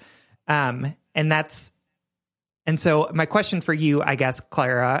love. And so my question for you, I guess,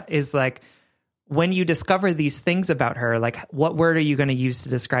 Clara, is like, when you discover these things about her, like, what word are you going to use to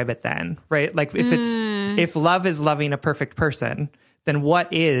describe it then? Right? Like, if love is loving a perfect person, then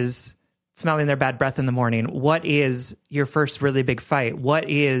what is smelling their bad breath in the morning? What is your first really big fight? What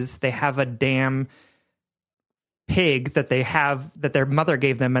is they have a damn pig that their mother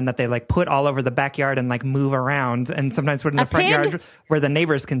gave them and that they like put all over the backyard and like move around and sometimes put in the front yard where the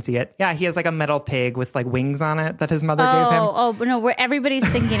neighbors can see it. Yeah, he has like a metal pig with like wings on it that his mother gave him. Oh, no, everybody's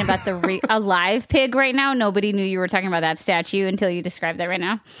thinking about the a live pig right now. Nobody knew you were talking about that statue until you described that right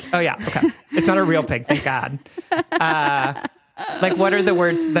now. Oh yeah, okay. It's not a real pig, thank God. Like, what are the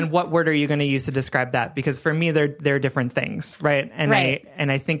words? Then what word are you going to use to describe that? Because for me, they're different things, right? And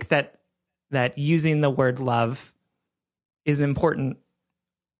I think that using the word love is important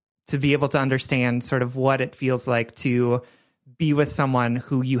to be able to understand sort of what it feels like to be with someone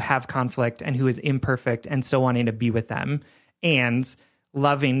who you have conflict and who is imperfect and still wanting to be with them, and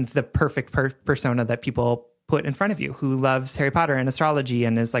loving the perfect persona that people put in front of you, who loves Harry Potter and astrology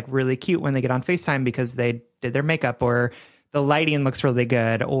and is like really cute when they get on FaceTime because they did their makeup, or the lighting looks really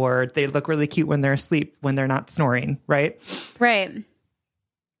good, or they look really cute when they're asleep, when they're not snoring, right? Right.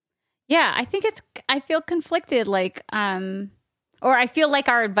 Yeah, I feel conflicted, like, or I feel like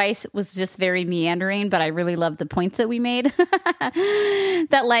our advice was just very meandering, but I really love the points that we made.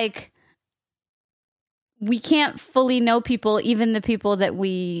 That, like, we can't fully know people, even the people that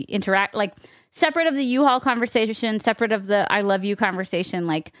we interact, like, separate of the U-Haul conversation, separate of the I love you conversation,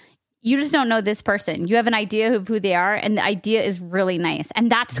 like, you just don't know this person. You have an idea of who they are, and the idea is really nice.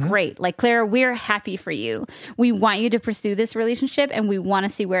 And that's great. Like, Clara, we're happy for you. We want you to pursue this relationship, and we want to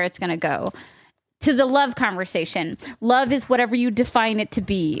see where it's going to go. to the love conversation. Love is whatever you define it to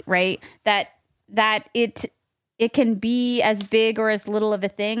be, right? That it can be as big or as little of a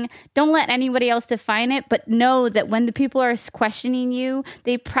thing. Don't let anybody else define it, but know that when the people are questioning you,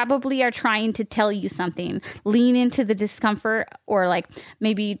 they probably are trying to tell you something. Lean into the discomfort, or like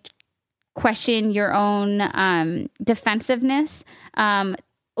maybe question your own defensiveness.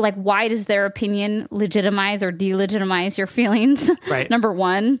 Like, why does their opinion legitimize or delegitimize your feelings? Right. Number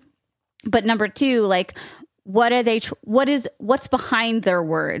one. But number two, like, what's behind their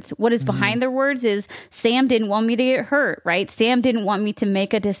words? What is behind their words is, Sam didn't want me to get hurt, right? Sam didn't want me to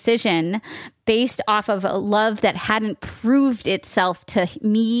make a decision based off of a love that hadn't proved itself to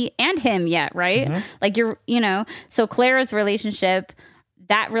me and him yet, right? Like, so Clara's relationship,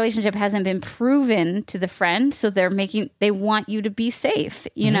 that relationship hasn't been proven to the friend, so they want you to be safe,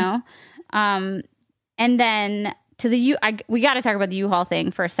 you know? And then to we got to talk about the U-Haul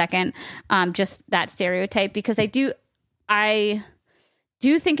thing for a second, just that stereotype, because I do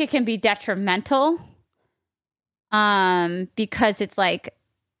think it can be detrimental, because it's like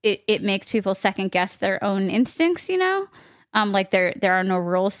it makes people second guess their own instincts, you know, like there are no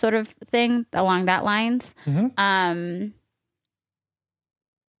rules sort of thing along that lines.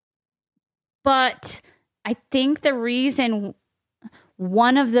 But I think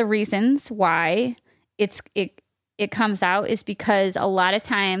one of the reasons why it comes out is because a lot of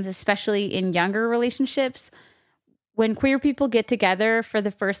times, especially in younger relationships, when queer people get together for the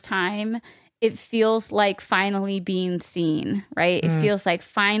first time, it feels like finally being seen, right? It feels like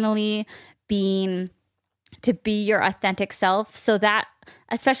finally to be your authentic self. So that,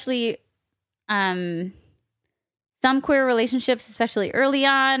 especially some queer relationships, especially early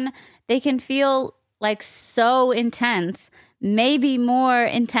on, they can feel like so intense, maybe more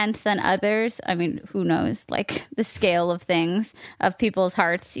intense than others. I mean, who knows? Like, the scale of things, of people's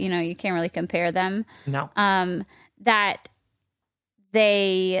hearts, you know, you can't really compare them. No. That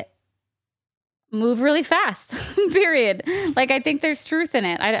they move really fast, period. Like, I think there's truth in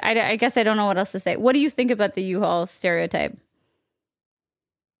it. I guess I don't know what else to say. What do you think about the U-Haul stereotype?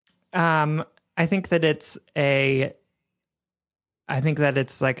 I think that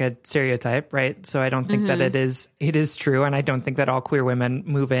it's like a stereotype, right? So I don't think that it is true. And I don't think that all queer women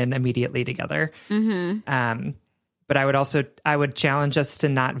move in immediately together. But I would challenge us to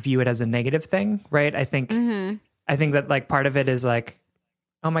not view it as a negative thing, right? I think that, like, part of it is like,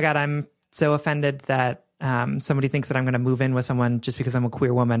 oh my God, I'm so offended that somebody thinks that I'm going to move in with someone just because I'm a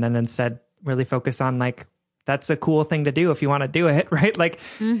queer woman, and instead really focus on, like, that's a cool thing to do if you want to do it, right? Like,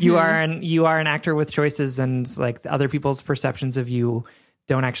 you are an actor with choices, and like other people's perceptions of you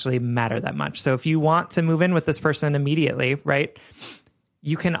don't actually matter that much. So if you want to move in with this person immediately, right,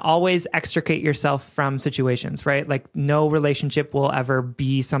 you can always extricate yourself from situations, right? Like, no relationship will ever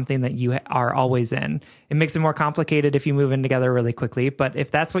be something that you are always in. It makes it more complicated if you move in together really quickly, but if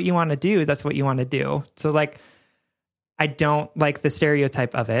that's what you want to do, that's what you want to do. So, like, I don't like the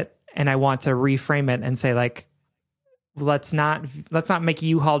stereotype of it. And I want to reframe it and say, like, let's not make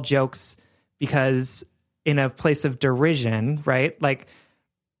U-Haul jokes because in a place of derision, right? Like,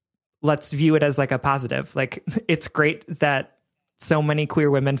 let's view it as like a positive. Like, it's great that so many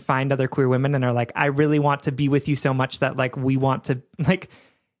queer women find other queer women and are like, I really want to be with you so much that, like, we want to, like,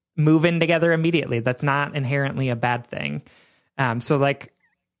 move in together immediately. That's not inherently a bad thing. So, like,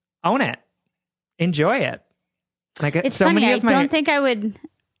 own it, enjoy it. Like, it's so funny. I don't think I would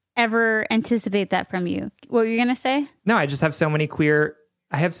ever anticipate that from you. What were you gonna say? No, I just have so many queer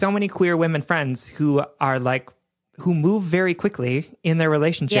women friends who are like, who move very quickly in their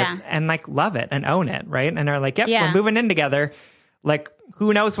relationships and like love it and own it, right? And are like, yep, we're moving in together. Like,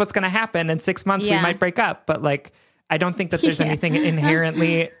 who knows what's gonna happen in 6 months? We might break up, but like, I don't think that there's anything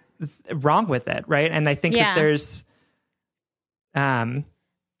inherently wrong with it, right? And I think that there's, you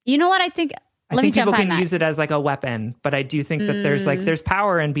know what I think. I think people can use it as like a weapon, but I do think that there's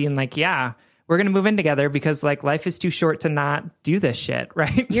power in being like, yeah, we're going to move in together because, like, life is too short to not do this shit,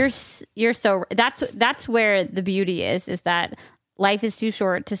 right? That's where the beauty is that life is too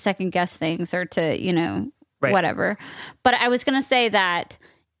short to second guess things or to, you know, whatever. But I was going to say that,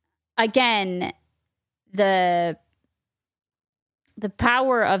 again, the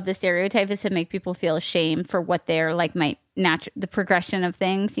power of the stereotype is to make people feel ashamed for what they're like, the progression of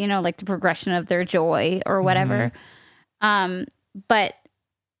things, you know, like the progression of their joy or whatever. But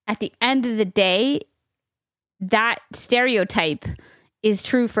at the end of the day, that stereotype is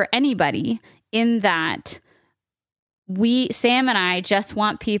true for anybody, in that Sam and I just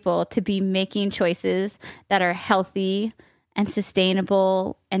want people to be making choices that are healthy and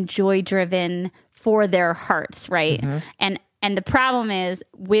sustainable and joy driven for their hearts, right? And the problem is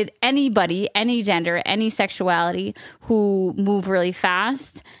with anybody, any gender, any sexuality who move really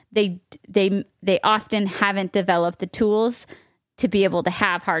fast, they often haven't developed the tools to be able to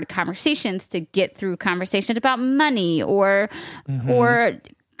have hard conversations, to get through conversations about money or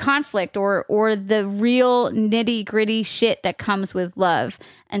conflict or the real nitty gritty shit that comes with love.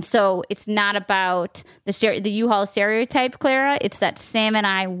 And so it's not about the U-Haul stereotype, Clara. It's that Sam and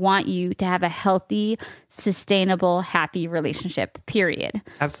I want you to have a healthy, sustainable, happy relationship, period.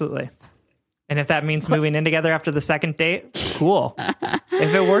 Absolutely. And if that means moving in together after the second date, cool.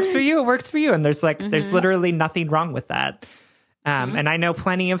 If it works for you, it works for you. And there's there's literally nothing wrong with that. And I know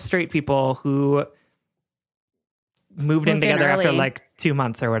plenty of straight people who moved in together after 2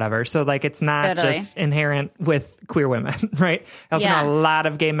 months or whatever. So it's not just inherent with queer women, right? I also know a lot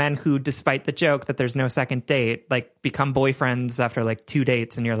of gay men who, despite the joke that there's no second date, become boyfriends after 2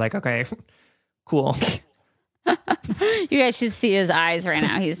 dates, and you're like, okay, cool. You guys should see his eyes right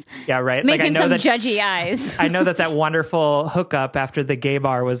now. He's right. Making some judgy eyes. I know that wonderful hookup after the gay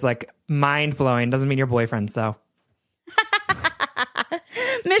bar was mind blowing. Doesn't mean you're boyfriends though.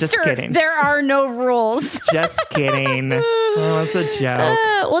 Mister, there are no rules. Just kidding. Oh, it's a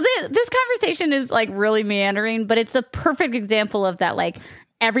joke. Well, this conversation is really meandering, but it's a perfect example of that.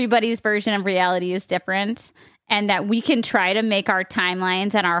 Everybody's version of reality is different, and that we can try to make our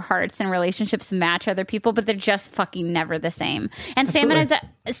timelines and our hearts and relationships match other people, but they're just fucking never the same. And Sam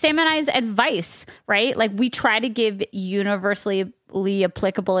and I's advice, right? We try to give universally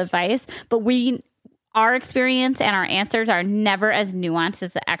applicable advice, but our experience and our answers are never as nuanced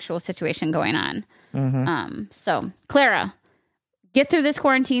as the actual situation going on. So, Clara, get through this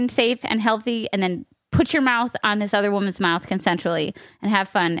quarantine safe and healthy, and then put your mouth on this other woman's mouth consensually and have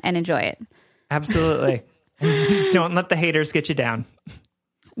fun and enjoy it. Absolutely. Don't let the haters get you down.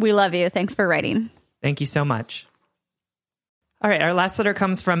 We love you. Thanks for writing. Thank you so much. All right. Our last letter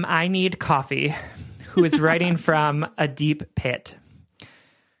comes from I Need Coffee, who is writing from a deep pit.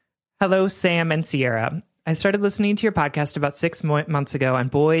 Hello, Sam and Sierra. I started listening to your podcast about 6 months ago,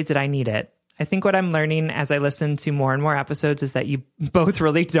 and boy, did I need it. I think what I'm learning as I listen to more and more episodes is that you both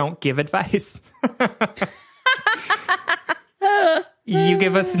really don't give advice. You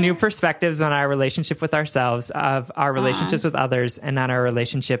give us new perspectives on our relationship with ourselves, of our relationships with others, and on our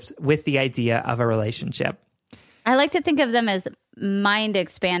relationships with the idea of a relationship. I like to think of them as mind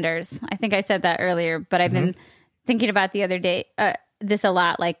expanders. I think I said that earlier, but I've been thinking about the other day, this a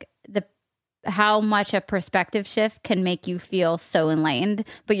lot, how much a perspective shift can make you feel so enlightened,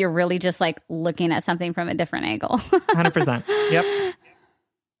 but you're really just looking at something from a different angle. 100%. Yep.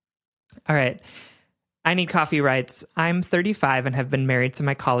 All right. I Need Coffee writes, I'm 35 and have been married to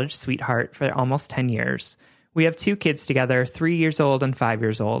my college sweetheart for almost 10 years. We have 2 kids together, 3 years old and 5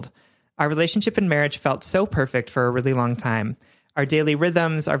 years old. Our relationship and marriage felt so perfect for a really long time. Our daily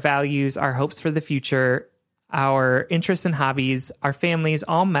rhythms, our values, our hopes for the future, our interests and hobbies, our families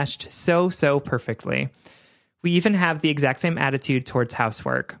all meshed so perfectly. We even have the exact same attitude towards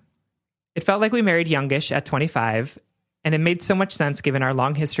housework. It felt like we married youngish at 25, and it made so much sense given our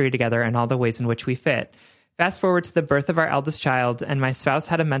long history together and all the ways in which we fit. Fast forward to the birth of our eldest child, and my spouse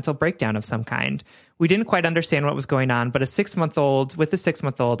had a mental breakdown of some kind. We didn't quite understand what was going on, but with a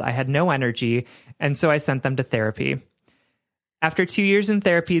 6-month-old, I had no energy, and so I sent them to therapy. After 2 years in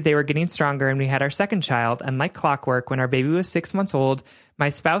therapy, they were getting stronger, and we had our second child, and like clockwork, when our baby was 6 months old, my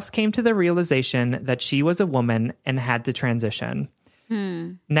spouse came to the realization that she was a woman and had to transition.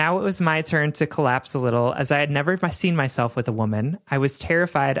 Now it was my turn to collapse a little, as I had never seen myself with a woman. I was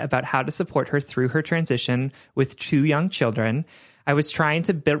terrified about how to support her through her transition with 2 young children. I was trying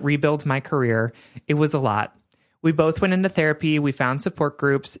to rebuild my career. It was a lot. We both went into therapy. We found support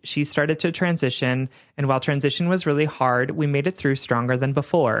groups. She started to transition. And while transition was really hard, we made it through stronger than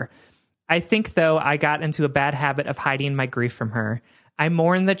before. I think, though, I got into a bad habit of hiding my grief from her. I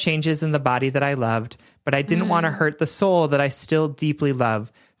mourned the changes in the body that I loved, but I didn't want to hurt the soul that I still deeply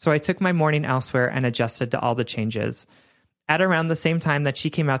love. So I took my mourning elsewhere and adjusted to all the changes. At around the same time that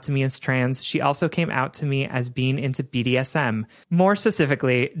she came out to me as trans, she also came out to me as being into BDSM, more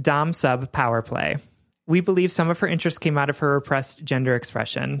specifically, Dom Sub Power Play. We believe some of her interests came out of her repressed gender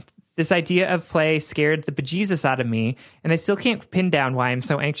expression. This idea of play scared the bejesus out of me, and I still can't pin down why I'm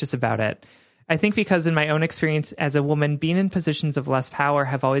so anxious about it. I think because in my own experience as a woman, being in positions of less power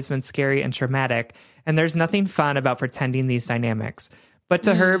have always been scary and traumatic, and there's nothing fun about pretending these dynamics. But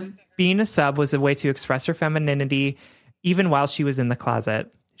to her, being a sub was a way to express her femininity, even while she was in the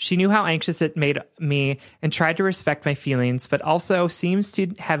closet. She knew how anxious it made me and tried to respect my feelings, but also seems to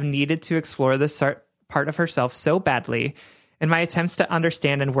have needed to explore this part of herself so badly, and my attempts to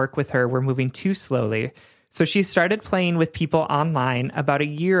understand and work with her were moving too slowly. So she started playing with people online about a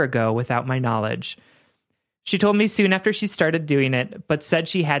year ago without my knowledge. She told me soon after she started doing it, but said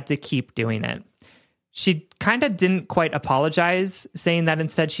she had to keep doing it. She kind of didn't quite apologize, saying that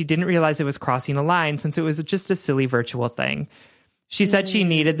instead she didn't realize it was crossing a line since it was just a silly virtual thing. She said she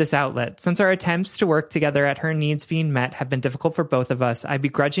needed this outlet. Since our attempts to work together at her needs being met have been difficult for both of us, I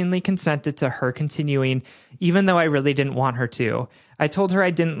begrudgingly consented to her continuing, even though I really didn't want her to. I told her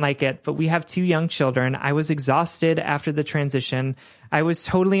I didn't like it, but we have 2 young children. I was exhausted after the transition. I was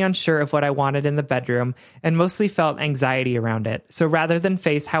totally unsure of what I wanted in the bedroom and mostly felt anxiety around it. So rather than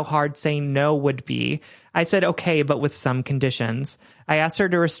face how hard saying no would be, I said okay, but with some conditions. I asked her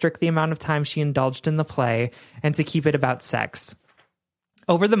to restrict the amount of time she indulged in the play and to keep it about sex.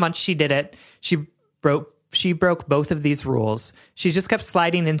 Over the months she did it, she broke both of these rules. She just kept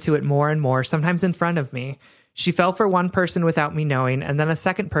sliding into it more and more, sometimes in front of me. She fell for one person without me knowing, and then a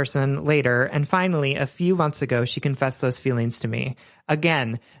second person later, and finally, a few months ago, she confessed those feelings to me.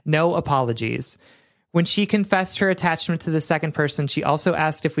 Again, no apologies. When she confessed her attachment to the second person, she also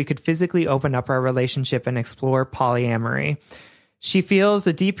asked if we could physically open up our relationship and explore polyamory. She feels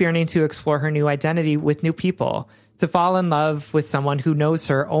a deep yearning to explore her new identity with new people, to fall in love with someone who knows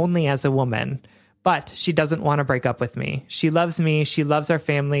her only as a woman. But she doesn't want to break up with me. She loves me. She loves our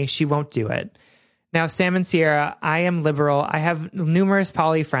family. She won't do it. Now, Sam and Sierra, I am liberal. I have numerous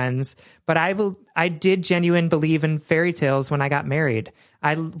poly friends, but I did genuinely believe in fairy tales when I got married.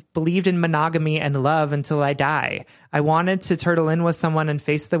 I believed in monogamy and love until I die. I wanted to turtle in with someone and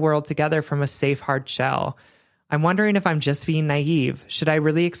face the world together from a safe, hard shell. I'm wondering if I'm just being naive. Should I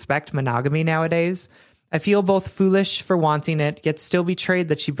really expect monogamy nowadays? I feel both foolish for wanting it, yet still betrayed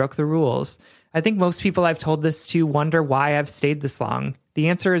that she broke the rules. I think most people I've told this to wonder why I've stayed this long. The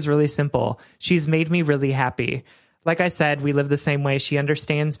answer is really simple. She's made me really happy. Like I said, we live the same way. She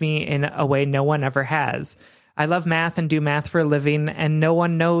understands me in a way no one ever has. I love math and do math for a living, and no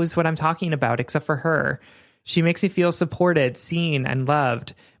one knows what I'm talking about except for her. She makes me feel supported, seen, and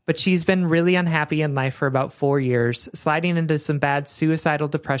loved. But she's been really unhappy in life for about 4 years, sliding into some bad suicidal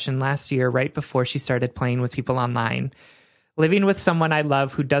depression last year right before she started playing with people online. Living with someone I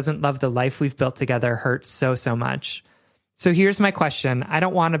love who doesn't love the life we've built together hurts so much. So here's my question. I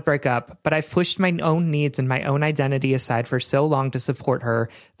don't want to break up, but I've pushed my own needs and my own identity aside for so long to support her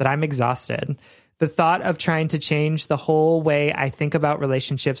that I'm exhausted. The thought of trying to change the whole way I think about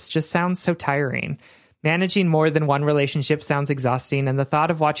relationships just sounds so tiring. Managing more than one relationship sounds exhausting, and the thought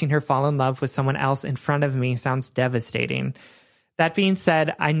of watching her fall in love with someone else in front of me sounds devastating. That being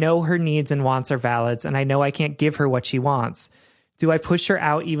said, I know her needs and wants are valid, and I know I can't give her what she wants. Do I push her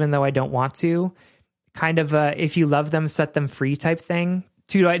out even though I don't want to? Kind of a if you love them, set them free type thing?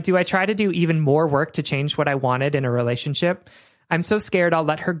 Do I try to do even more work to change what I wanted in a relationship? I'm so scared I'll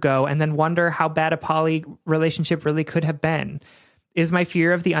let her go and then wonder how bad a poly relationship really could have been. Is my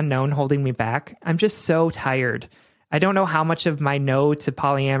fear of the unknown holding me back? I'm just so tired. I don't know how much of my no to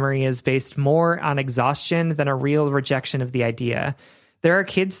polyamory is based more on exhaustion than a real rejection of the idea. There are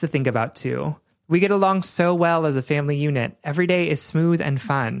kids to think about too. We get along so well as a family unit. Every day is smooth and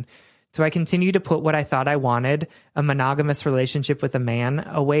fun. Do I continue to put what I thought I wanted, a monogamous relationship with a man,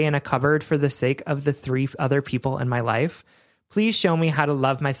 away in a cupboard for the sake of the 3 other people in my life? Please show me how to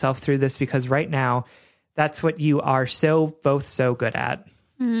love myself through this, because right now, that's what you are both so good at.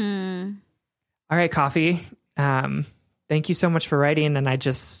 All right, Coffee. Thank you so much for writing. And I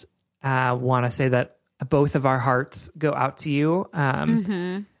just want to say that both of our hearts go out to you.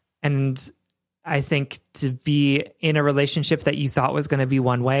 And I think to be in a relationship that you thought was going to be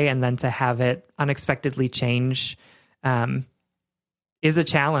one way and then to have it unexpectedly change is a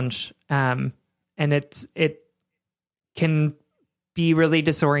challenge. And it can be really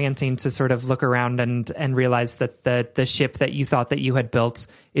disorienting to sort of look around and realize that the ship that you thought that you had built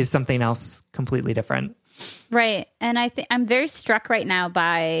is something else completely different. Right. And I think I'm very struck right now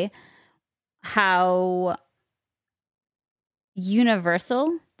by how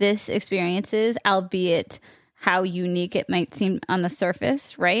universal this experience is, albeit how unique it might seem on the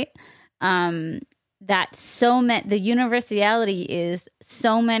surface, right? That the universality is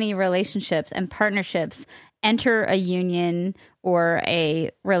so many relationships and partnerships enter a union or a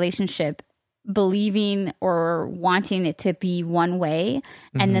relationship believing or wanting it to be one way.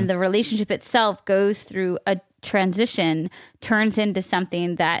 And then the relationship itself goes through a transition, turns into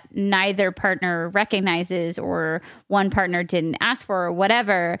something that neither partner recognizes or one partner didn't ask for or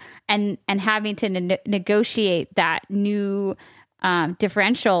whatever. And having to negotiate that new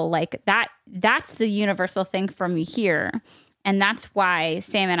differential, like that's the universal thing for me here. And that's why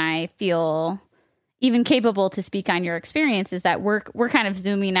Sam and I feel even capable to speak on your experience, is that we're kind of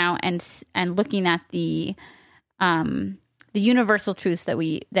zooming out and looking at the universal truths that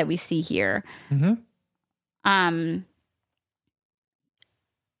we see here.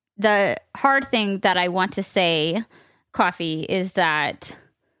 The hard thing that I want to say, Coffee, is that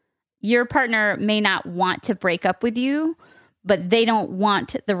your partner may not want to break up with you, but they don't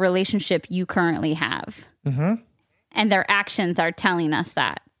want the relationship you currently have. And their actions are telling us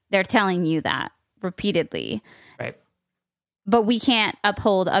that. They're telling you that repeatedly. Right. But we can't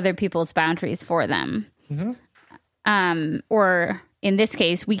uphold other people's boundaries for them. Or in this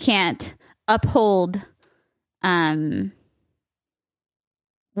case, we can't uphold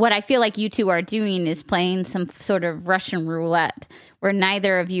what I feel like you two are doing is playing some sort of Russian roulette where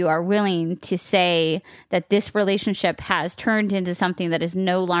neither of you are willing to say that this relationship has turned into something that is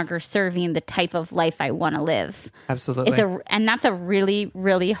no longer serving the type of life I want to live. Absolutely. And that's a really,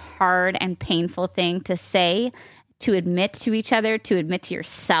 really hard and painful thing to say, to admit to each other, to admit to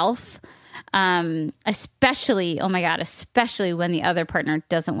yourself, especially when the other partner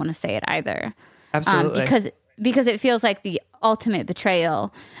doesn't want to say it either. Absolutely. Because it feels like the ultimate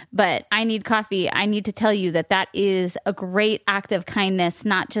betrayal. But I need to tell you that is a great act of kindness,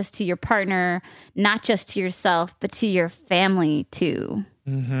 not just to your partner, not just to yourself, but to your family too.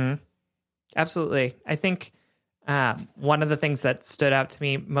 Absolutely. I think one of the things that stood out to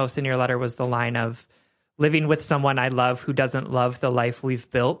me most in your letter was the line of, living with someone I love who doesn't love the life we've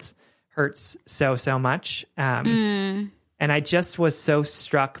built hurts so much. And I just was so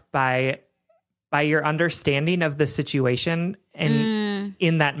struck by your understanding of the situation and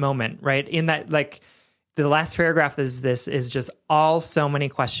in that moment, right? In that, like, the last paragraph is just all so many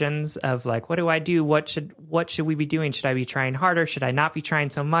questions of like, what do I do? What should we be doing? Should I be trying harder? Should I not be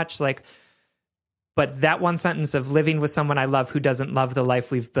trying so much? Like, but that one sentence of living with someone I love who doesn't love the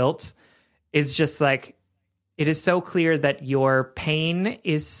life we've built is just like, it is so clear that your pain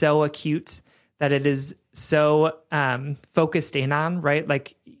is so acute, that it is so focused in on, right?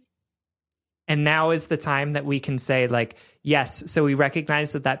 Like, and now is the time that we can say, like, yes, so we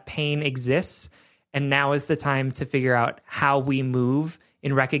recognize that pain exists, and now is the time to figure out how we move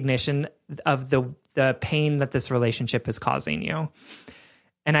in recognition of the pain that this relationship is causing you.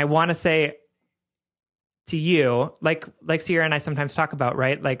 And I want to say to you, like Sierra and I sometimes talk about,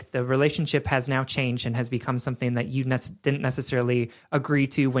 right? Like, the relationship has now changed and has become something that you didn't necessarily agree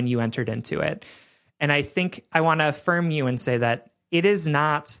to when you entered into it. And I think I want to affirm you and say that it is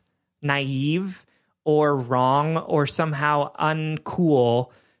not naive or wrong or somehow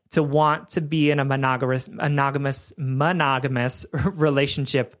uncool to want to be in a monogamous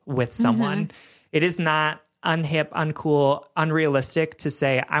relationship with someone. It is not unhip, uncool, unrealistic to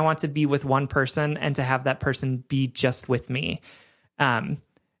say, I want to be with one person and to have that person be just with me. And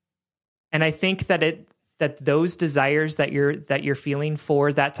I think that those desires that you're feeling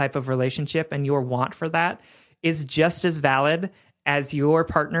for that type of relationship and your want for that is just as valid as your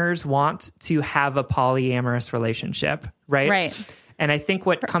partners want to have a polyamorous relationship, right? Right. And I think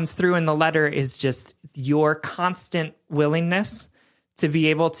what comes through in the letter is just your constant willingness to be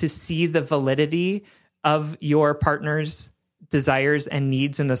able to see the validity of your partner's desires and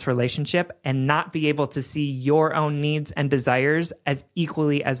needs in this relationship and not be able to see your own needs and desires as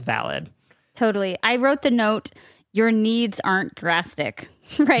equally as valid. Totally. I wrote the note, your needs aren't drastic,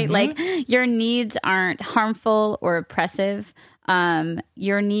 right? Like, your needs aren't harmful or oppressive.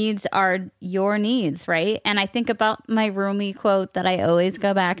 Your needs are your needs, right? And I think about my Rumi quote that I always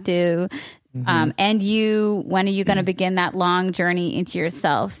go back to. And you, when are you going to begin that long journey into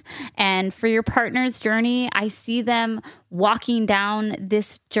yourself? And for your partner's journey, I see them walking down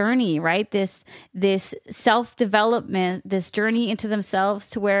this journey, right? This self-development, this journey into themselves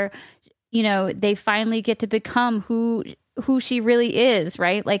to where, you know, they finally get to become who she really is,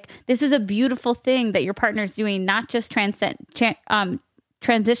 right? Like, this is a beautiful thing that your partner's doing, not just transitioning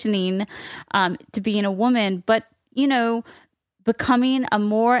to being a woman, but, you know, becoming a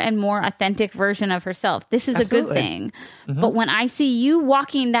more and more authentic version of herself. This is Absolutely. A good thing. But when I see you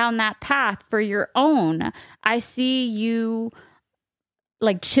walking down that path for your own, I see you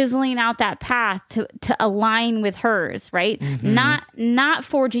like chiseling out that path to align with hers, right? Not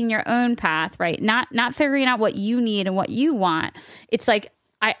forging your own path, right? Not figuring out what you need and what you want. It's like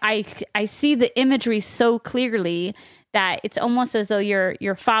I see the imagery so clearly that it's almost as though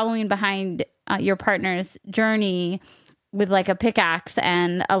you're following behind your partner's journey with like a pickaxe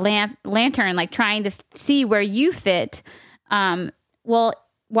and a lantern, like trying to see where you fit,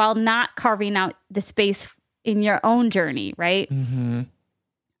 while not carving out the space in your own journey, right?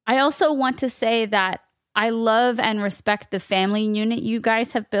 I also want to say that I love and respect the family unit you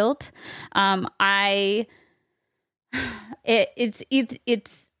guys have built. I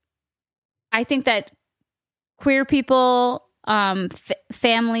think that queer people,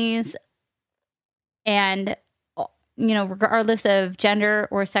 families, and, regardless of gender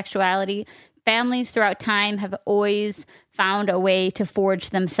or sexuality, families throughout time have always found a way to forge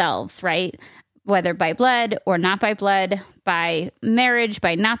themselves, right? Whether by blood or not by blood, by marriage,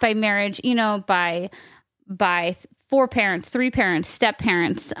 by not by marriage, by 4 parents, 3 parents, step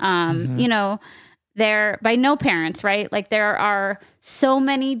parents, they're by no parents, right? Like there are so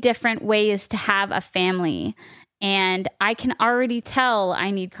many different ways to have a family. And I can already tell, I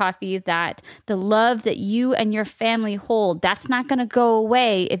Need Coffee, that the love that you and your family hold, that's not going to go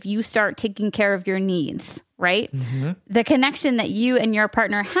away if you start taking care of your needs, right? Mm-hmm. The connection that you and your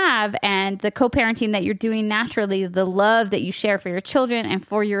partner have and the co-parenting that you're doing naturally, the love that you share for your children and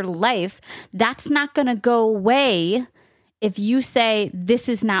for your life, that's not going to go away if you say, this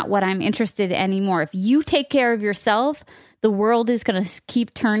is not what I'm interested in anymore. If you take care of yourself, the world is going to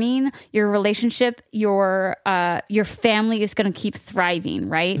keep turning. Your relationship, your family is going to keep thriving,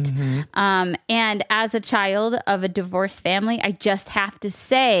 right? Mm-hmm. And as a child of a divorced family, I just have to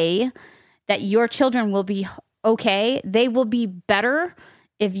say that your children will be okay. They will be better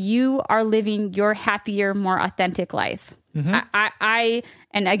if you are living your happier, more authentic life. Mm-hmm.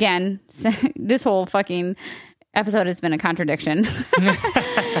 And again, this whole fucking episode has been a contradiction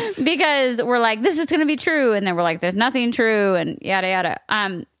because we're like, this is going to be true. And then we're like, there's nothing true and yada,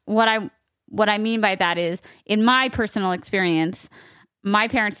 yada. What I mean by that is, in my personal experience, my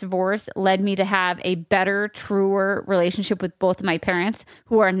parents' divorce led me to have a better, truer relationship with both of my parents,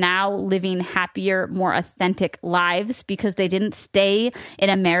 who are now living happier, more authentic lives because they didn't stay in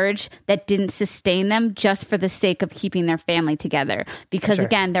a marriage that didn't sustain them just for the sake of keeping their family together. Because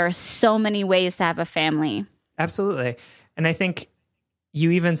again, there are so many ways to have a family. Absolutely. And I think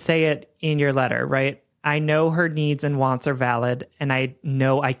you even say it in your letter, right? I know her needs and wants are valid, and I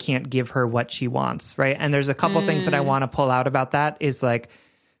know I can't give her what she wants, right? And there's a couple things that I want to pull out about that is like,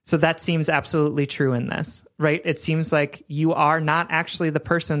 so that seems absolutely true in this, right? It seems like you are not actually the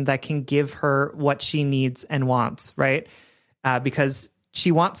person that can give her what she needs and wants, right? Because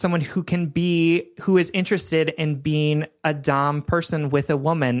she wants someone who is interested in being a dom person with a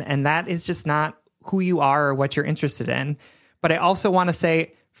woman, and that is just not who you are or what you're interested in. But I also want to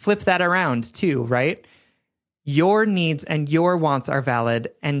say, flip that around too, right? Your needs and your wants are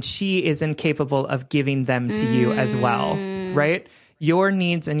valid, and she is incapable of giving them to you as well, right? Your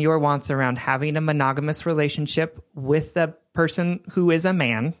needs and your wants around having a monogamous relationship with the person who is a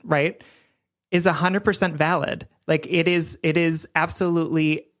man, right, is 100% valid. Like it is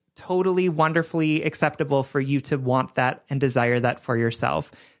absolutely, totally, wonderfully acceptable for you to want that and desire that for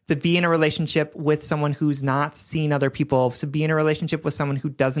yourself. To be in a relationship with someone who's not seeing other people, to be in a relationship with someone who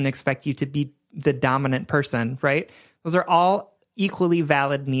doesn't expect you to be the dominant person, right? Those are all equally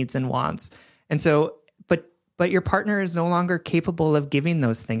valid needs and wants. And so, but your partner is no longer capable of giving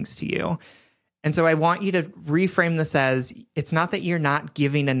those things to you. And so I want you to reframe this as, it's not that you're not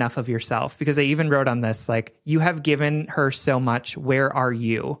giving enough of yourself, because I even wrote on this, like, you have given her so much, where are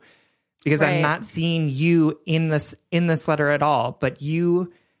you? Because I'm not seeing you in this letter at all, but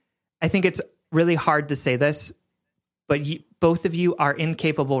I think it's really hard to say this, but both of you are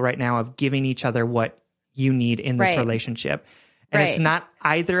incapable right now of giving each other what you need in this relationship. And it's not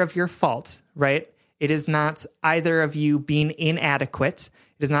either of your fault, right? It is not either of you being inadequate.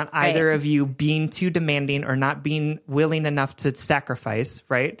 It is not either of you being too demanding or not being willing enough to sacrifice,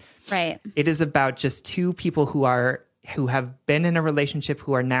 right? Right. It is about just two people who have been in a relationship,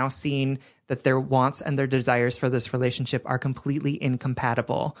 who are now seeing that their wants and their desires for this relationship are completely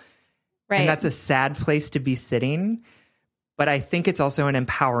incompatible. Right. And that's a sad place to be sitting, but I think it's also an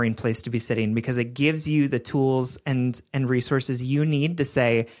empowering place to be sitting, because it gives you the tools and resources you need to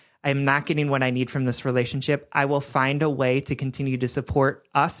say, I'm not getting what I need from this relationship. I will find a way to continue to support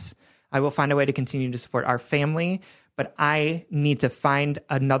us. I will find a way to continue to support our family, but I need to find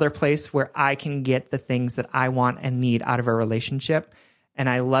another place where I can get the things that I want and need out of a relationship. And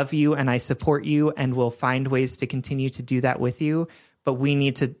I love you and I support you, and will find ways to continue to do that with you. But we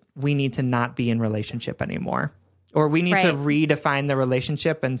need to not be in relationship anymore. Or we need to redefine the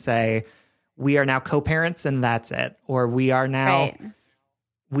relationship and say, we are now co-parents and that's it. Or we are now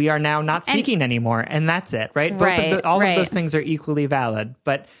not speaking anymore and that's it, right? All of those things are equally valid.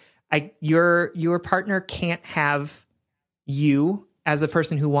 But your partner can't have you as a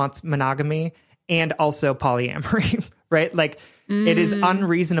person who wants monogamy and also polyamory, right? Like It is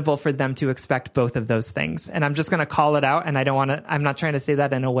unreasonable for them to expect both of those things. And I'm just going to call it out. And I'm not trying to say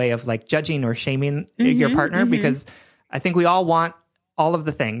that in a way of like judging or shaming your partner, because I think we all want all of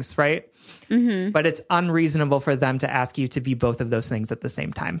the things, right? But it's unreasonable for them to ask you to be both of those things at the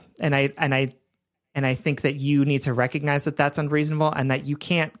same time. And I think that you need to recognize that that's unreasonable, and that you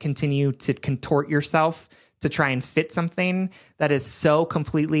can't continue to contort yourself to try and fit something that is so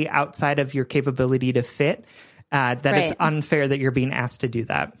completely outside of your capability to fit, that it's unfair that you're being asked to do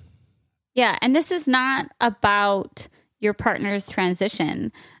that. Yeah. And this is not about your partner's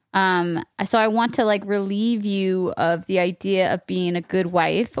transition. So I want to like relieve you of the idea of being a good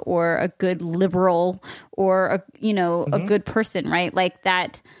wife or a good liberal or a good person, right? Like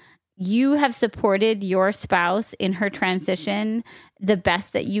that you have supported your spouse in her transition the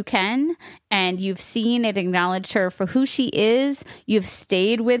best that you can, and you've seen and acknowledged her for who she is. You've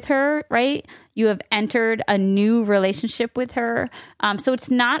stayed with her, right? You have entered a new relationship with her. So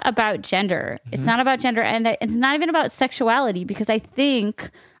it's not about gender. It's not about gender, and it's not even about sexuality, because I think,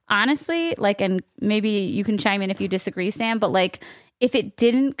 honestly, like, and maybe you can chime in if you disagree, Sam, but like, if it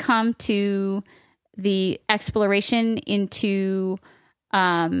didn't come to the exploration into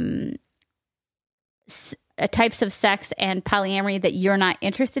types of sex and polyamory that you're not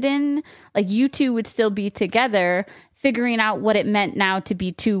interested in, like, you two would still be together figuring out what it meant now to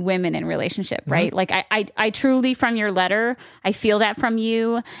be two women in relationship, right? Like I truly, from your letter, I feel that from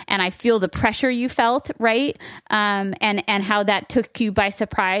you, and I feel the pressure you felt, right? And how that took you by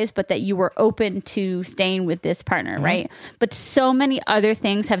surprise, but that you were open to staying with this partner, right? But so many other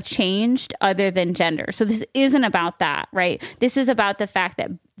things have changed other than gender. So this isn't about that, right? This is about the fact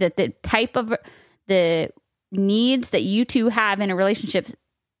that the type of the needs that you two have in a relationship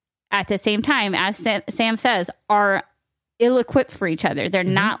at the same time, as Sam says, are ill-equipped for each other. They're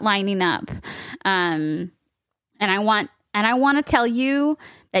not lining up. And I want to tell you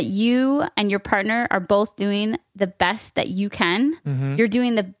that you and your partner are both doing the best that you can. You're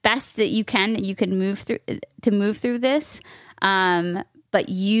doing the best that you can move through this. But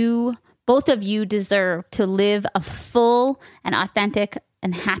both of you deserve to live a full and authentic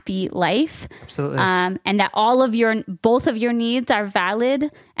and happy life. Absolutely. And that both of your needs are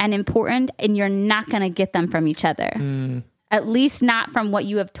valid and important, and you're not going to get them from each other. At least not from what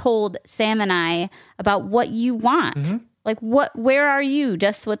you have told Sam and I about what you want. Like, where are you?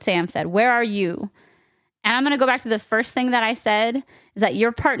 Just what Sam said. Where are you? And I'm going to go back to the first thing that I said, is that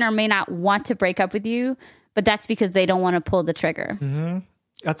your partner may not want to break up with you, but that's because they don't want to pull the trigger.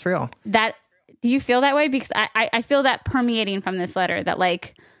 That's real. Do you feel that way? Because I feel that permeating from this letter, that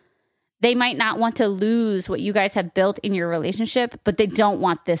like they might not want to lose what you guys have built in your relationship, but they don't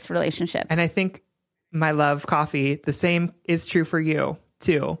want this relationship. And I think, my love, Coffee, the same is true for you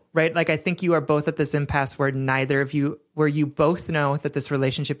too, right? Like, I think you are both at this impasse where you both know that this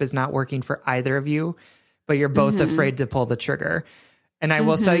relationship is not working for either of you, but you're both afraid to pull the trigger. And I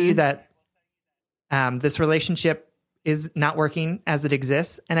will tell you that this relationship is not working as it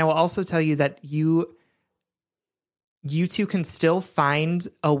exists. And I will also tell you that you two can still find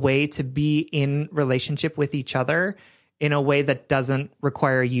a way to be in relationship with each other in a way that doesn't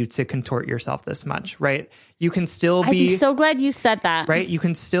require you to contort yourself this much, right? You can still be... I'm so glad you said that. Right? You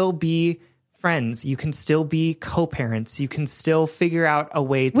can still be friends. You can still be co-parents. You can still figure out a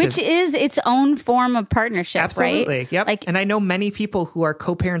way to... Which is its own form of partnership, Absolutely. Right? Yep. Like, and I know many people who are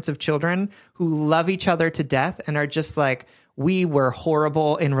co-parents of children who love each other to death and are just like, we were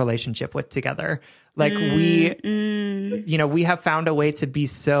horrible in relationship with together. Like we have found a way to be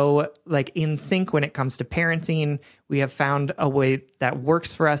so like in sync when it comes to parenting. We have found a way that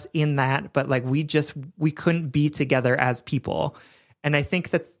works for us in that, but like we couldn't be together as people. And I think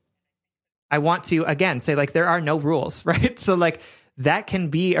that I want to, again, say like, there are no rules, right? So like that can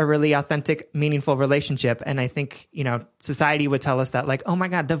be a really authentic, meaningful relationship. And I think, society would tell us that like, oh my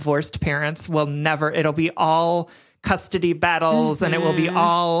God, divorced parents will never, it'll be all custody battles and it will be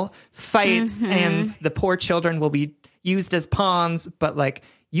all fights and the poor children will be used as pawns. But like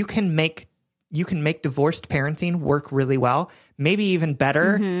you can make divorced parenting work really well, maybe even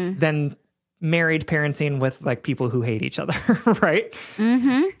better than married parenting with like people who hate each other. Right.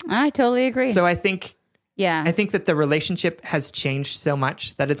 I totally agree. So I think that the relationship has changed so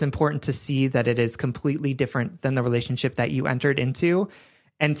much that it's important to see that it is completely different than the relationship that you entered into,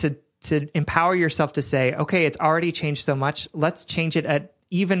 and to empower yourself to say, okay, it's already changed so much. Let's change it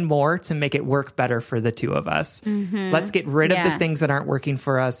even more to make it work better for the two of us. Let's get rid of the things that aren't working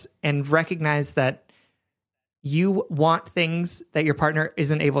for us and recognize that you want things that your partner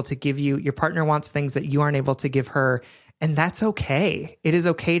isn't able to give you. Your partner wants things that you aren't able to give her. And that's okay. It is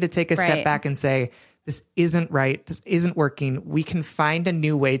okay to take a step back and say, this isn't right, this isn't working, we can find a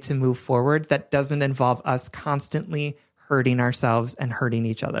new way to move forward that doesn't involve us constantly hurting ourselves and hurting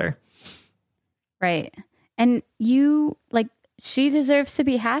each other. Right. And she deserves to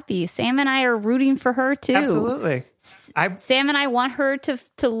be happy. Sam and I are rooting for her too. Absolutely. Sam and I want her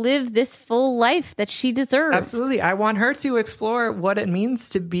to live this full life that she deserves. Absolutely. I want her to explore what it means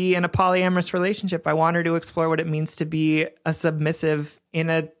to be in a polyamorous relationship. I want her to explore what it means to be a submissive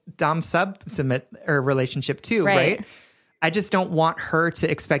in a dom-sub-submit or relationship too, right? I just don't want her to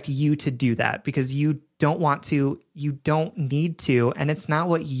expect you to do that because you don't want to, you don't need to, and it's not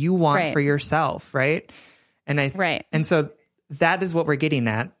what you want for yourself, right? And so that is what we're getting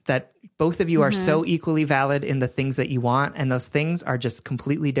at, that both of you are so equally valid in the things that you want, and those things are just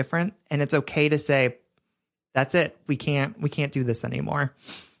completely different. And it's okay to say, that's it. We can't do this anymore.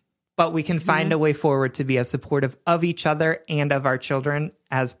 But we can find a way forward to be as supportive of each other and of our children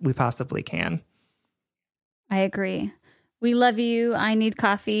as we possibly can. I agree. We love you. I need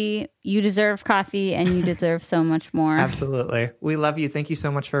coffee. You deserve coffee, and you deserve so much more. Absolutely. We love you. Thank you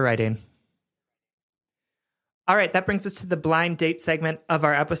so much for writing. All right, that brings us to the blind date segment of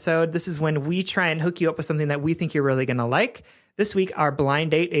our episode. This is when we try and hook you up with something that we think you're really going to like. This week, our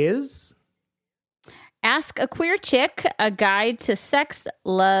blind date is... Ask a Queer Chick, a guide to sex,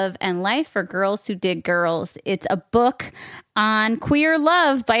 love, and life for girls who dig girls. It's a book on queer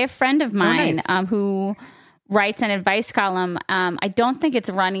love by a friend of mine who writes an advice column. I don't think it's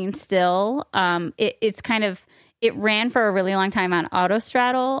running still. It ran for a really long time on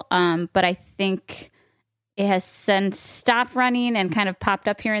Autostraddle, but I think... it has since stopped running and kind of popped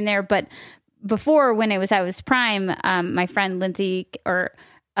up here and there. But before, when it was at its prime, my friend Lindsay,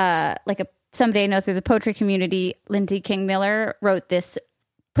 somebody I know through the poetry community, Lindsay King Miller,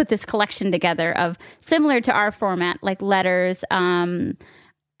 put this collection together of similar to our format, like letters,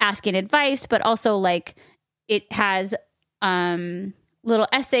 asking advice, but also like it has little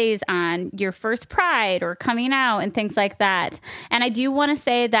essays on your first pride or coming out and things like that. And I do want to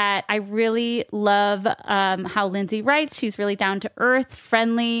say that I really love how Lindsay writes. She's really down to earth,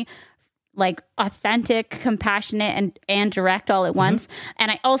 friendly, like authentic, compassionate, and direct all at once. And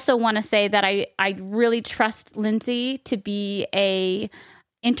I also want to say that I really trust Lindsay to be a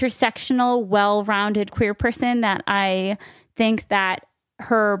intersectional, well-rounded queer person, that I think that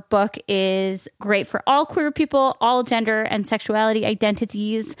her book is great for all queer people, all gender and sexuality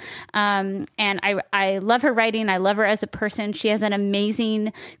identities. And I love her writing. I love her as a person. She has an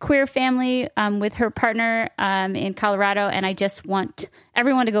amazing queer family with her partner in Colorado. And I just want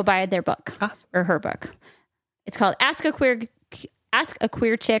everyone to go buy their book or her book. It's called Ask a Queer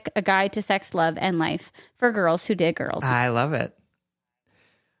Chick, a guide to sex, love, and life for girls who dig girls. I love it.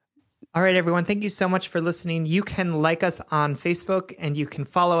 All right, everyone. Thank you so much for listening. You can like us on Facebook, and you can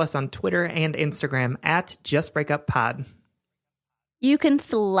follow us on Twitter and Instagram at Just Break Up Pod. You can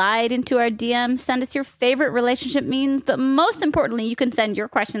slide into our DMs, send us your favorite relationship memes, but most importantly, you can send your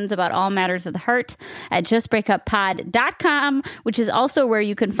questions about all matters of the heart at justbreakuppod.com, which is also where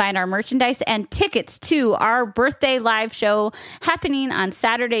you can find our merchandise and tickets to our birthday live show happening on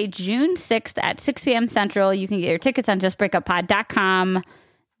Saturday, June 6th at 6 p.m. Central. You can get your tickets on justbreakuppod.com.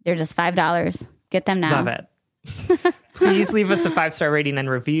 They're just $5. Get them now. Love it. Please leave us a 5-star rating and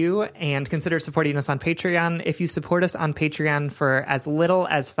review, and consider supporting us on Patreon. If you support us on Patreon for as little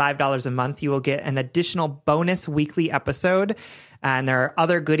as $5 a month, you will get an additional bonus weekly episode. And there are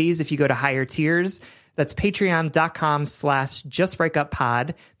other goodies if you go to higher tiers. That's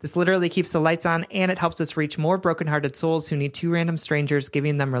patreon.com/justbreakuppod. This literally keeps the lights on, and it helps us reach more brokenhearted souls who need two random strangers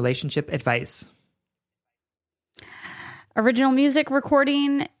giving them relationship advice. Original music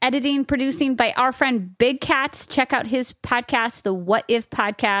recording, editing, producing by our friend Big Cats. Check out his podcast, the What If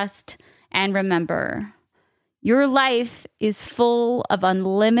Podcast. And remember, your life is full of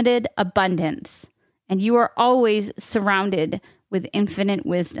unlimited abundance, and you are always surrounded with infinite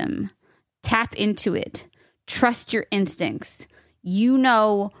wisdom. Tap into it. Trust your instincts. You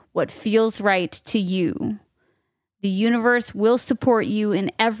know what feels right to you. The universe will support you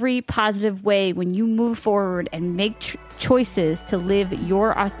in every positive way when you move forward and make choices to live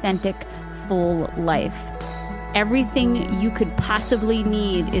your authentic, full life. Everything you could possibly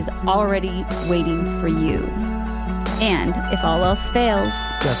need is already waiting for you. And if all else fails,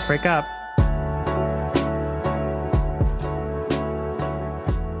 just break up.